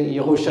lovely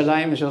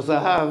Yerushalayim Shel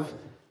Zahav,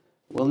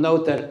 will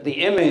note that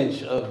the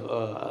image of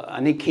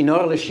Ani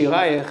Kinor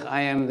L'Shirayich,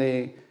 I am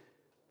the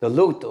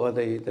lute or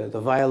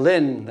the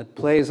violin that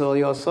plays all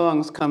your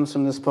songs, comes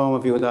from this poem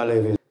of Yehuda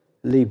Halevi.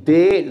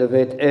 Libi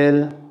לבית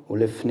אל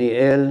ולפני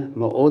אל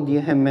מאוד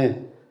יהמה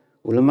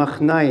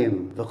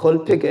ולמחניים וכל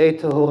פגעי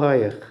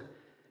טהורייך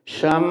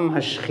שם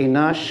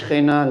השכינה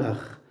שכנה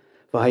לך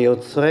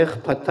והיוצרך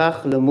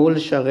פתח למול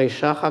שערי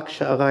שחק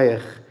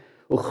שערייך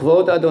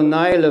וכבוד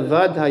אדוני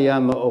לבד היה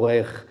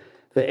מאורך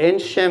ואין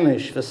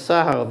שמש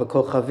וסהר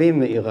וכוכבים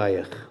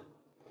מאירייך.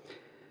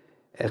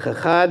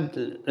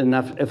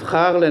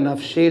 אבחר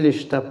לנפשי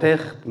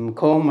להשתפך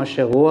במקום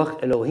אשר רוח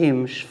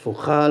אלוהים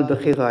שפוכה על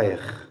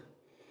בחירייך.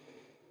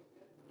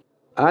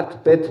 את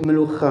בית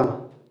מלוכה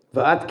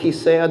ואת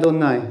כיסא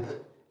אדוני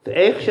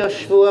ואיך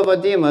שישבו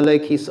עבדים עלי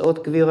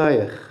כיסאות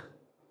גבירייך.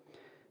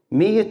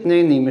 מי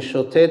יתנני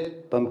משוטט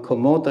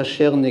במקומות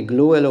אשר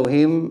נגלו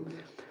אלוהים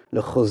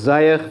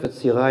לחוזייך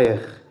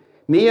וצירייך.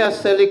 מי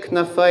יעשה לי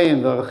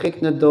כנפיים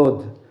וארחיק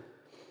נדוד?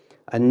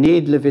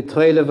 עניד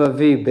לבטרי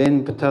לבבי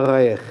בין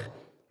בתרייך.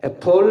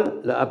 אפול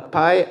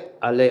לאפי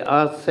עלי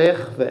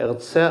ארצך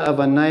וארצה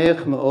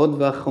אבנייך מאוד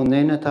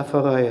ואכונן את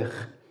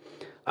עפרייך.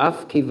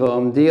 אף כי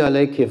ועומדי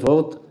עלי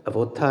קברות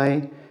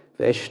אבותיי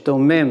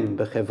ואשתומם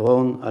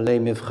בחברון עלי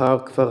מבחר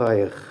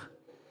כפרייך.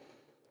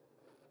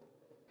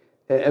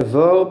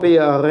 אעבור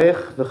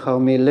ביערך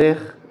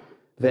וכרמילך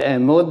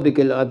ואעמוד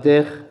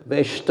בגלעדך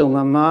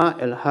ואשתוממה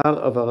אל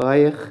הר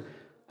עברייך,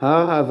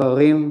 הר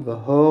העברים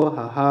והור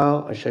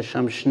ההר, אשר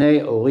שם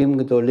שני אורים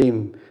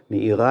גדולים,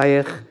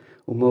 מעירייך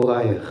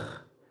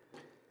ומורייך.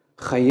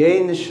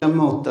 חיי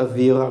נשמות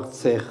אוויר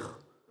ארצך,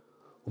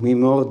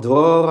 וממור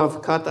דרור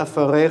אבקת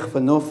עפרך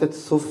ונופת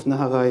סוף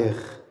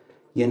נהרייך.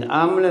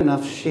 ינעם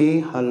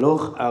לנפשי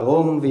הלוך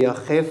ערום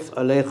ויחף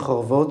עלי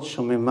חורבות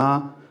שוממה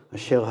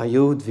אשר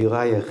היו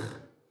דבירייך.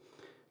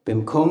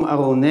 במקום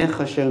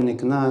ארונך אשר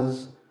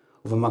נגנז,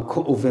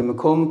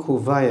 ובמקום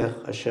כובייך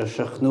אשר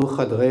שכנו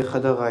חדרי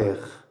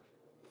חדרייך.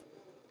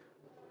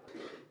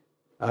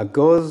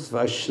 אגוז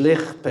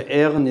ואשליך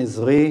פאר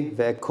נזרי,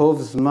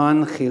 ואקוב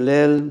זמן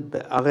חילל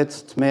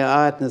בארץ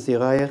טמאה את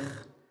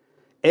נזירייך.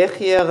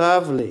 איך יהיה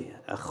רב לי,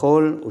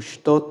 אכול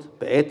ושתות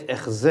בעת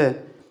אחזה,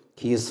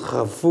 כי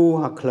יסחפו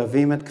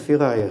הכלבים את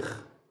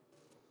כפירייך.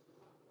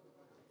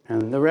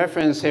 And the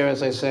reference here,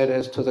 as I said,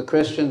 is to the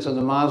Christians and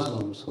the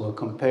Muslims who are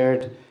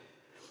compared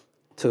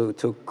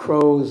to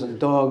crows and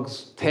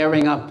dogs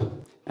tearing up.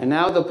 And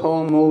now the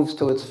poem moves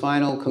to its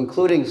final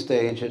concluding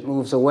stage. It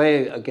moves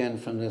away again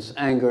from this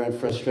anger and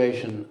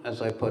frustration, as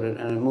I put it,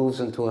 and it moves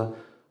into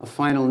a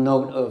final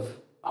note of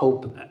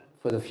hope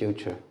for the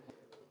future.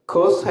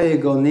 כוס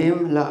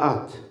היגונים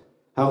לאט,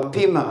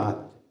 הרפי מעט,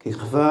 כי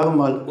כבר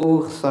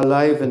מלאו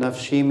חסלי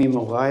ונפשי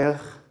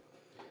ממורייך.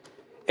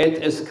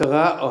 עת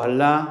אזכרה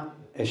אוהלה,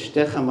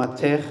 אשתי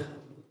חמתך,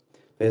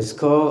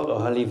 ואזכור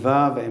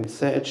אוהליבה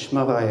ואמצא את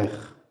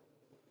שמרייך.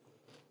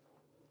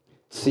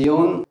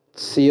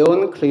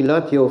 ציון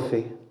כלילת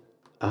יופי,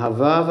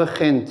 אהבה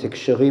וכן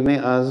תקשרי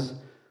מאז,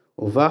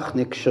 ובך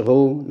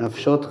נקשרו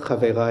נפשות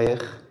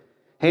חברייך,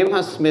 הם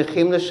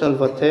השמחים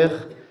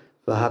לשלוותך,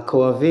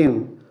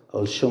 והכואבים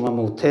על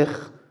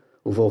שוממותך,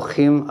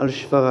 ובורחים על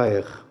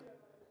שברייך.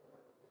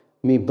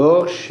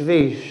 מבור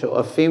שבי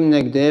שואפים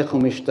נגדך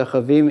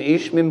ומשתחווים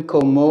איש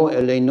ממקומו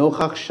אלי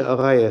נוכח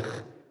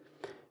שערייך.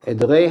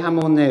 עדרי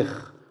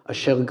המונך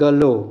אשר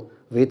גלו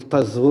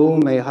והתפזרו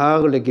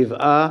מהר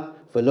לגבעה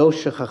ולא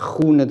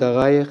שכחו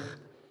נדרייך,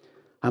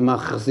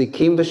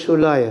 המחזיקים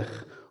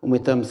בשולייך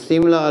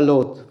ומתאמצים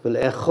לעלות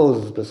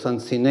ולאחוז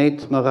בסנסיני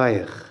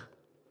תמרייך.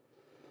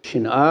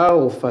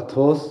 שנער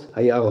ופטרוס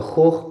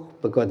היערכוך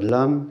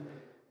בגדלם,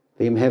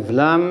 ועם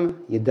הבלם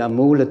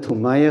ידמו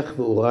לתומייך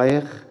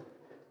ואורייך,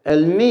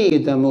 אל מי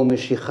ידמו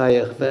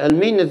משיחייך, ואל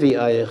מי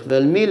נביאייך,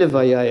 ואל מי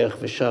לווייך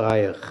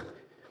ושרייך.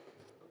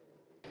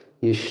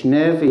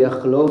 ישנה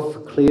ויחלוף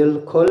כליל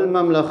כל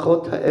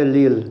ממלכות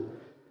האליל,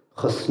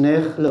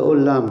 חסנך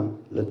לעולם,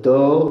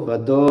 לדור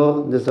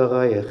ודור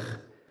נזרייך.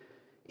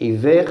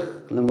 איבך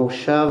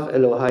למושב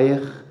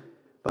אלוהייך,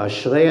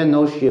 ואשרי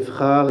אנוש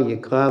יבחר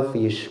יקרב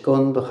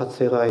וישכון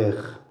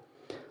בחצרייך.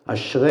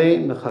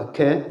 אשרי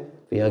מחכה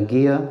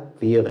ויגיע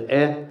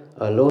ויראה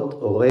עלות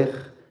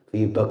אורך,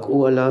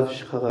 ויבקעו עליו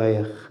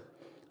שחרייך,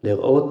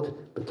 לראות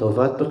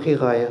בטובת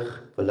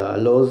בחירייך,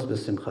 ולעלוז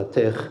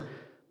בשמחתך,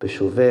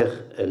 בשובך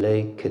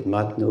אלי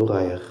קדמת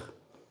נעורייך.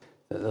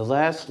 The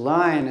last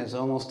line is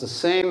almost the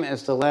same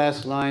as the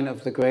last line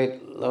of the great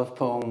love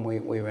poem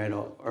we read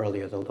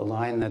earlier, the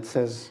line that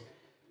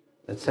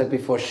said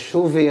before,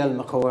 Shuvi el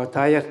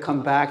Mechoratayach,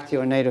 come back to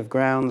your native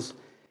grounds.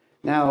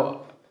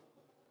 Now,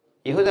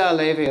 Yehuda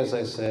Halevi, as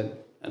I said,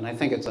 and I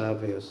think it's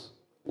obvious,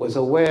 was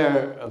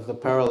aware of the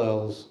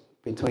parallels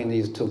between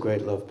these two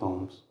great love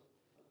poems.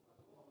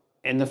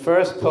 In the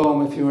first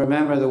poem, if you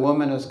remember, the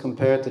woman is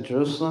compared to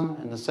Jerusalem.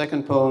 In the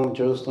second poem,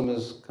 Jerusalem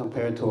is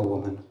compared to a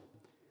woman.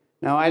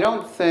 Now, I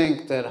don't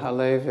think that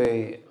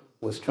Halevi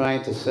was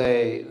trying to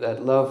say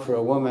that love for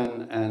a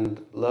woman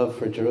and love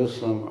for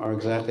Jerusalem are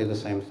exactly the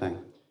same thing.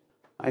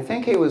 I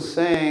think he was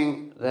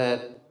saying that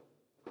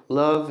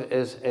love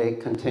is a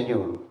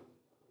continuum,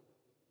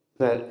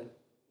 that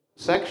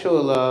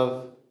sexual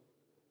love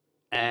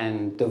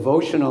and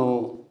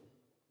devotional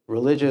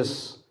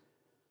religious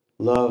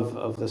love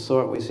of the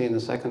sort we see in the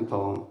second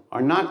poem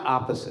are not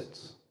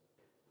opposites,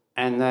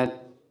 and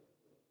that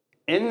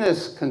in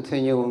this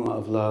continuum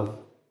of love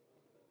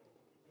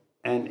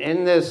and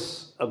in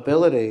this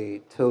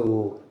ability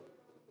to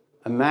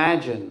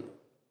imagine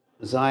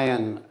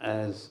Zion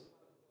as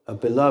a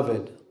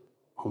beloved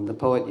whom the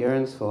poet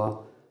yearns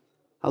for,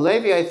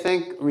 Halevi, I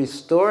think,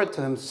 restored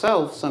to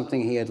himself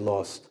something he had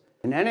lost.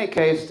 In any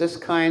case, this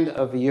kind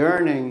of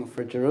yearning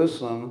for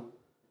Jerusalem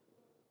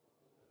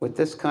with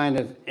this kind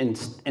of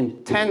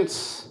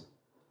intense,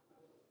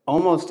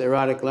 almost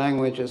erotic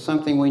language is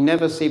something we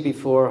never see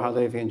before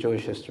Halevi in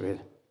Jewish history.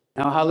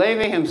 Now,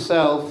 Halevi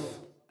himself,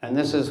 and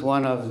this is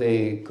one of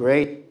the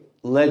great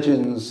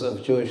legends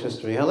of Jewish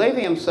history,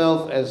 Halevi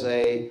himself, as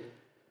a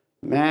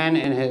man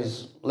in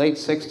his late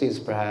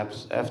 60s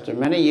perhaps, after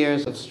many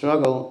years of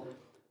struggle,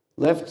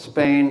 left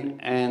Spain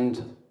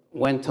and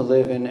went to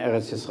live in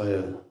Eretz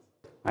Yisrael.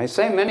 I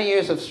say many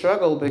years of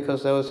struggle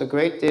because there was a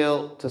great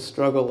deal to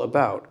struggle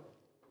about.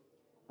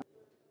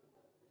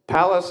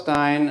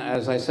 Palestine,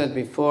 as I said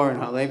before, in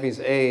Halevi's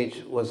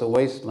age, was a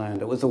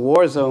wasteland. It was a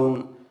war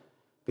zone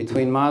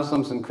between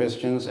Muslims and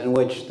Christians in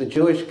which the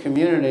Jewish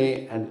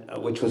community,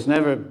 which was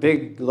never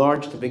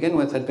large to begin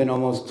with, had been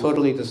almost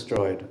totally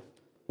destroyed.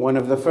 One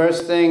of the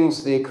first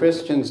things the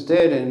Christians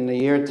did in the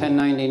year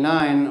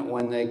 1099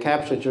 when they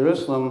captured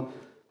Jerusalem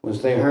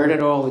was they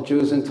herded all the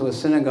Jews into a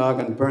synagogue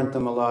and burnt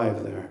them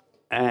alive there.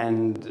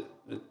 And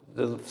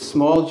the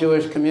small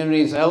Jewish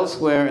communities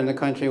elsewhere in the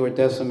country were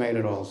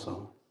decimated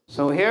also.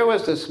 So here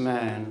was this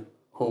man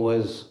who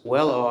was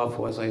well off,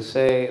 who, as I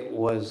say,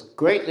 was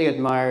greatly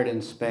admired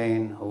in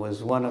Spain, who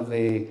was one of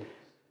the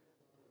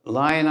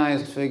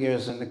lionized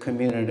figures in the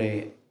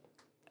community.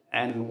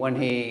 And when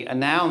he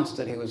announced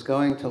that he was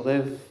going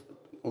to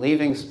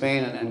leaving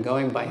Spain and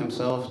going by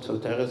himself to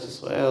Eretz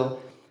Israel,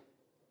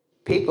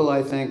 people,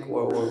 I think,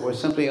 were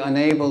simply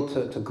unable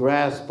to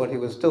grasp what he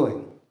was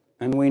doing.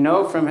 And we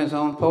know from his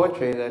own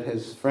poetry that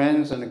his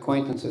friends and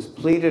acquaintances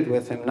pleaded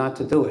with him not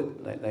to do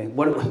it.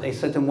 They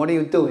said to him, "What are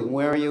you doing?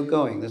 Where are you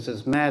going? This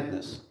is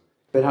madness."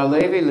 But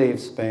Halevi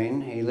leaves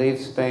Spain. He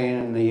leaves Spain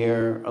in the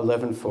year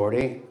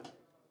 1140,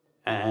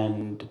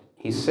 and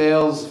he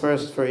sails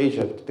first for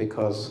Egypt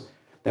because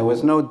there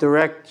was no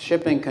direct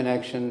shipping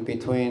connection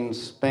between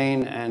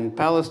Spain and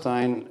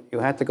Palestine. You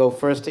had to go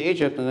first to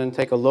Egypt and then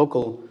take a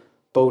local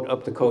boat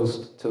up the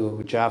coast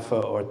to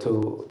Jaffa or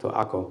to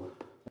Akko.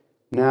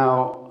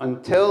 Now,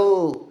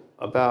 until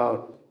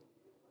about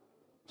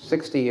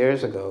 60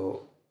 years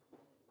ago,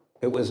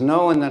 it was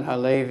known that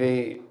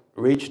Halevi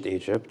reached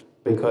Egypt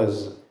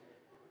because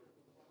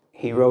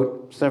he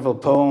wrote several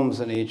poems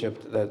in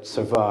Egypt that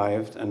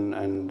survived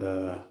and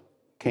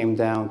came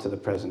down to the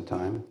present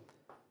time.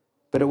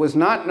 But it was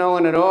not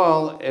known at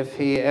all if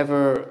he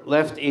ever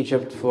left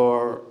Egypt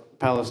for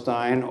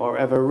Palestine or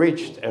ever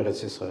reached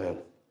Eretz Israel.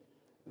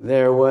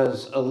 There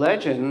was a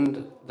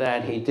legend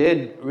that he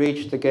did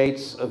reach the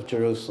gates of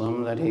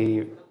Jerusalem, that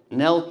he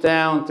knelt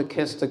down to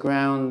kiss the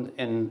ground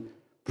in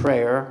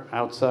prayer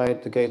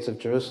outside the gates of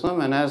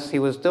Jerusalem, and as he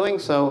was doing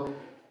so,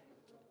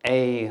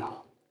 a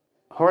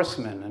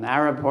horseman, an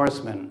Arab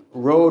horseman,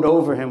 rode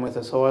over him with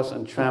his horse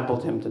and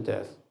trampled him to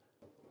death.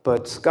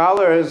 But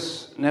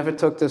scholars never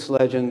took this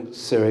legend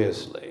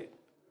seriously,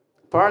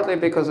 partly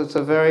because it's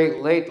a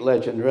very late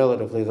legend,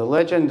 relatively. The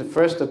legend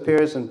first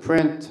appears in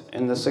print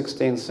in the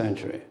 16th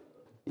century.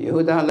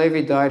 Yehuda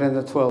Halevi died in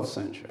the 12th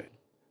century.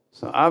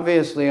 So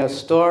obviously a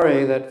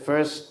story that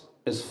first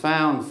is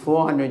found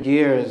 400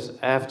 years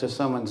after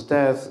someone's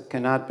death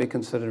cannot be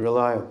considered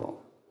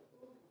reliable.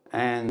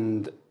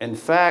 And in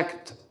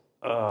fact,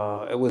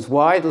 it was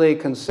widely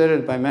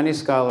considered by many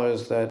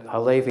scholars that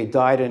Halevi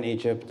died in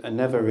Egypt and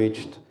never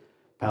reached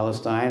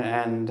Palestine.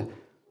 And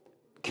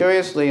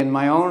curiously, in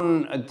my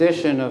own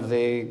edition of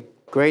the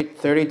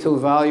great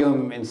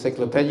 32-volume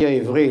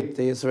Encyclopedia Ivrit,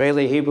 the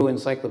Israeli Hebrew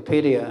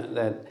encyclopedia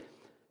that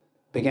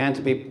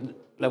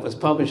was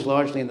published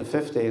largely in the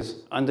 50s,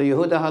 under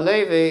Yehuda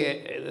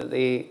Halevi,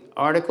 the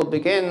article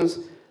begins,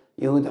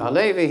 Yehuda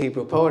Halevi,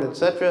 Hebrew poet,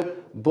 etc.,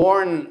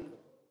 born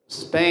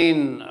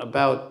Spain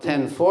about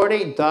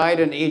 1040, died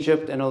in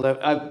Egypt in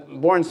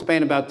born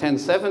Spain about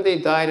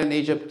 1070, died in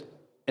Egypt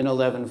in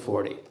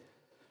 1140.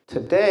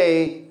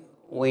 Today,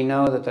 we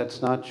know that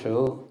that's not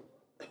true.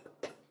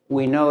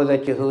 We know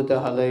that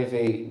Yehuda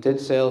Halevi did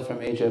sail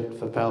from Egypt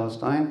for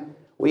Palestine.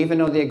 We even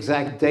know the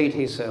exact date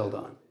he sailed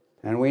on.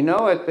 And we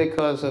know it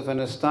because of an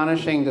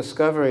astonishing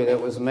discovery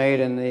that was made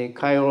in the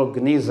Cairo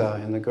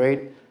Gniza, in the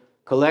great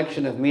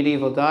collection of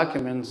medieval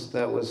documents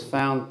that was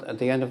found at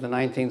the end of the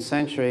 19th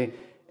century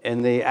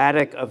in the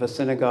attic of a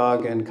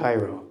synagogue in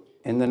Cairo.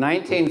 In the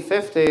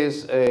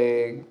 1950s,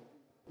 a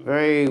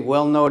very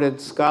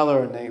well-noted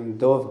scholar named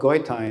Dov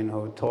Goitein,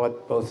 who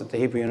taught both at the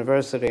Hebrew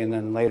University and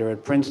then later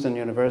at Princeton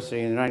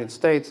University in the United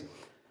States,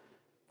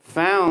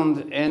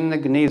 found in the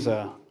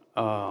Gniza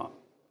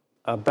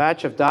a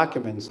batch of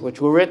documents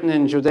which were written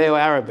in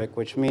Judeo-Arabic,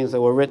 which means they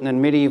were written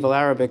in medieval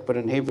Arabic but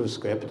in Hebrew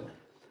script,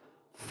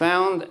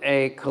 found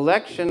a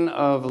collection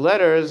of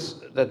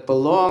letters that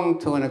belonged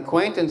to an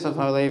acquaintance of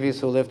Halevi's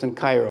who lived in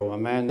Cairo, a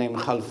man named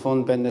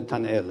Khalfon ben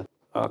Netanel.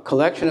 A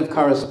collection of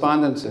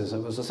correspondences.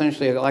 It was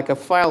essentially like a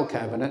file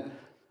cabinet,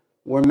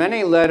 were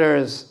many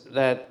letters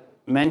that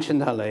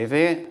mentioned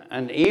Halevi,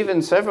 and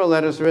even several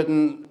letters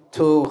written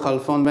to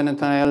Khalfon ben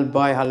Netanel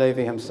by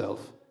Halevi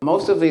himself.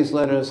 Most of these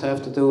letters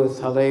have to do with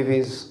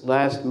Halevi's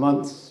last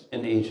months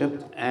in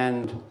Egypt,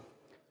 and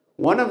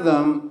one of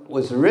them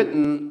was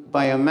written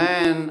by a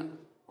man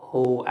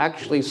who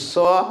actually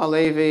saw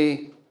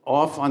Halevi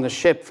off on the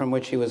ship from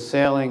which he was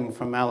sailing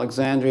from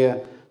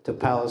Alexandria to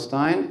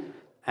Palestine,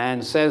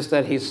 and says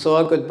that he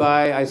saw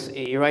goodbye.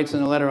 He writes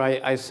in a letter,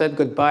 I said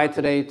goodbye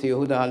today to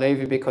Yehuda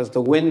Halevi because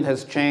the wind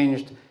has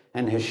changed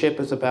and his ship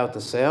is about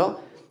to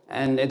sail.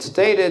 And it's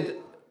dated,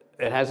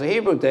 it has a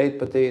Hebrew date,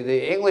 but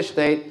the English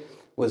date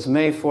was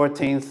May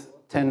 14th,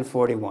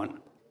 1041.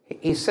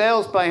 He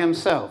sails by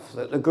himself.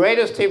 The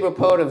greatest Hebrew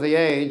poet of the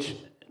age,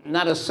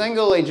 not a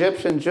single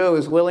Egyptian Jew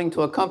is willing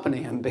to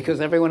accompany him because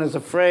everyone is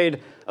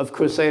afraid of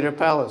Crusader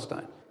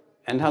Palestine.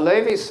 And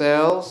Halevi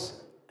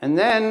sails, and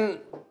then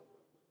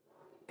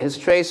his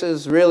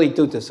traces really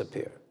do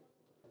disappear.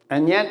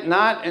 And yet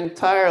not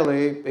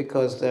entirely,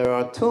 because there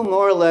are two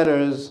more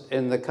letters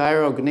in the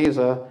Cairo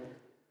Gniza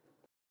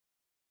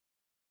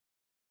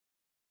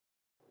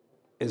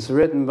is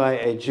written by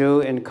a Jew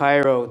in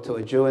Cairo to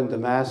a Jew in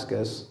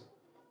Damascus.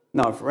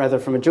 No, rather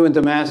from a Jew in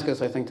Damascus,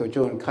 I think, to a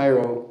Jew in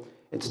Cairo.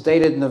 It's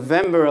dated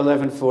November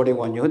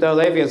 1141. Yehuda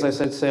Halevi, as I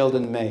said, sailed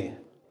in May.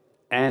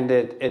 And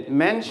it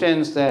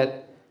mentions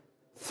that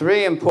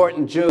 3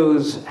 important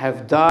Jews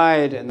have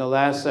died in the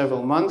last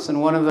several months,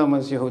 and one of them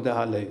was Yehuda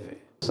Halevi.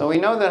 So we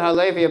know that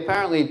Halevi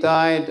apparently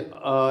died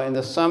in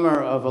the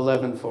summer of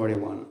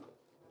 1141,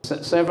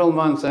 several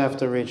months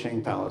after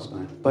reaching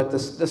Palestine. But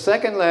the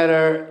second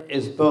letter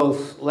is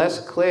both less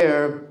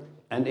clear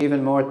and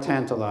even more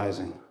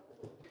tantalizing.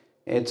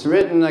 It's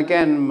written,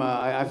 again,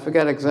 I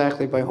forget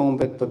exactly by whom,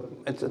 but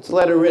it's a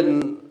letter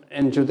written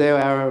in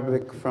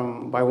Judeo-Arabic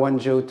by one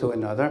Jew to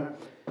another.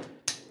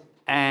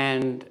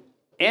 And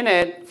in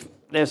it,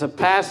 there's a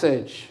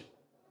passage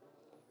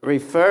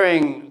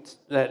referring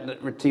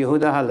to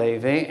Yehuda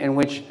Halevi, in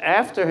which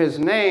after his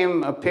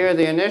name appear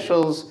the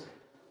initials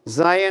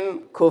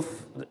Zayin Kuf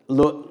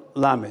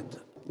Lamed.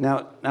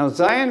 Now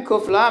Zayin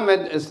Kuf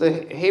Lamed is the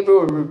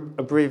Hebrew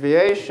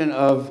abbreviation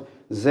of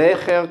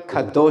Zecher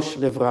Kadosh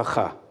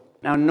Livracha.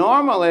 Now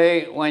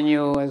normally, when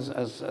you,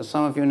 as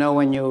some of you know,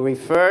 when you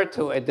refer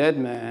to a dead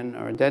man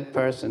or a dead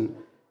person,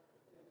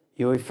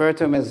 you refer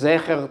to him as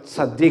Zecher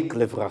Tzadik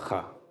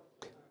Livracha.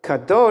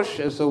 Kadosh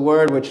is a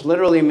word which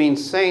literally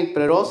means saint,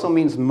 but it also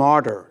means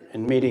martyr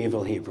in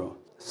medieval Hebrew.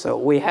 So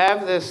we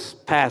have this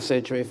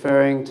passage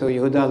referring to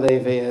Yehuda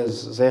Halevi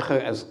as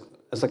Zecher, as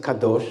a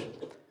Kadosh.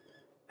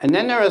 And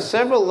then there are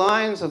several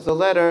lines of the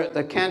letter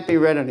that can't be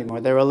read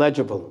anymore. They're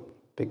illegible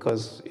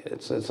because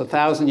it's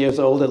 1,000 years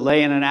old. It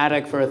lay in an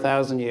attic for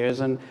 1,000 years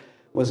and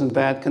was in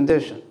bad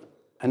condition.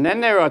 And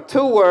then there are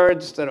 2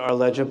 words that are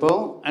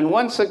legible, and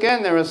once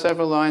again there are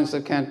several lines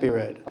that can't be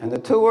read. And the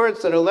 2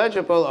 words that are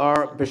legible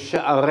are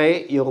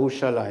B'sha'arei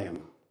Yerushalayim.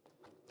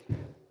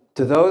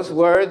 Do those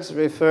words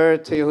refer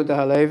to Yehuda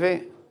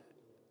Halevi?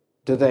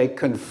 Do they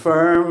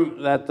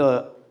confirm that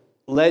the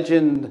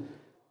legend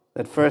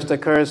that first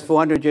occurs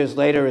 400 years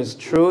later is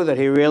true, that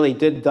he really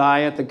did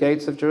die at the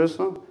gates of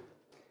Jerusalem?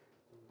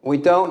 We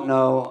don't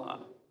know.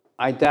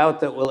 I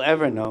doubt that we'll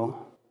ever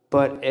know.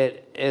 But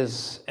it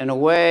is, in a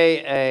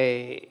way,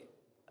 an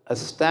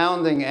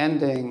astounding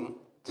ending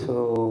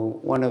to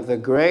one of the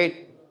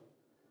great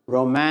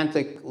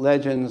romantic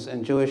legends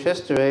in Jewish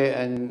history,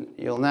 and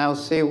you'll now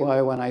see why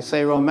when I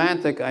say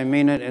romantic, I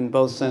mean it in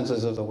both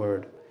senses of the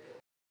word.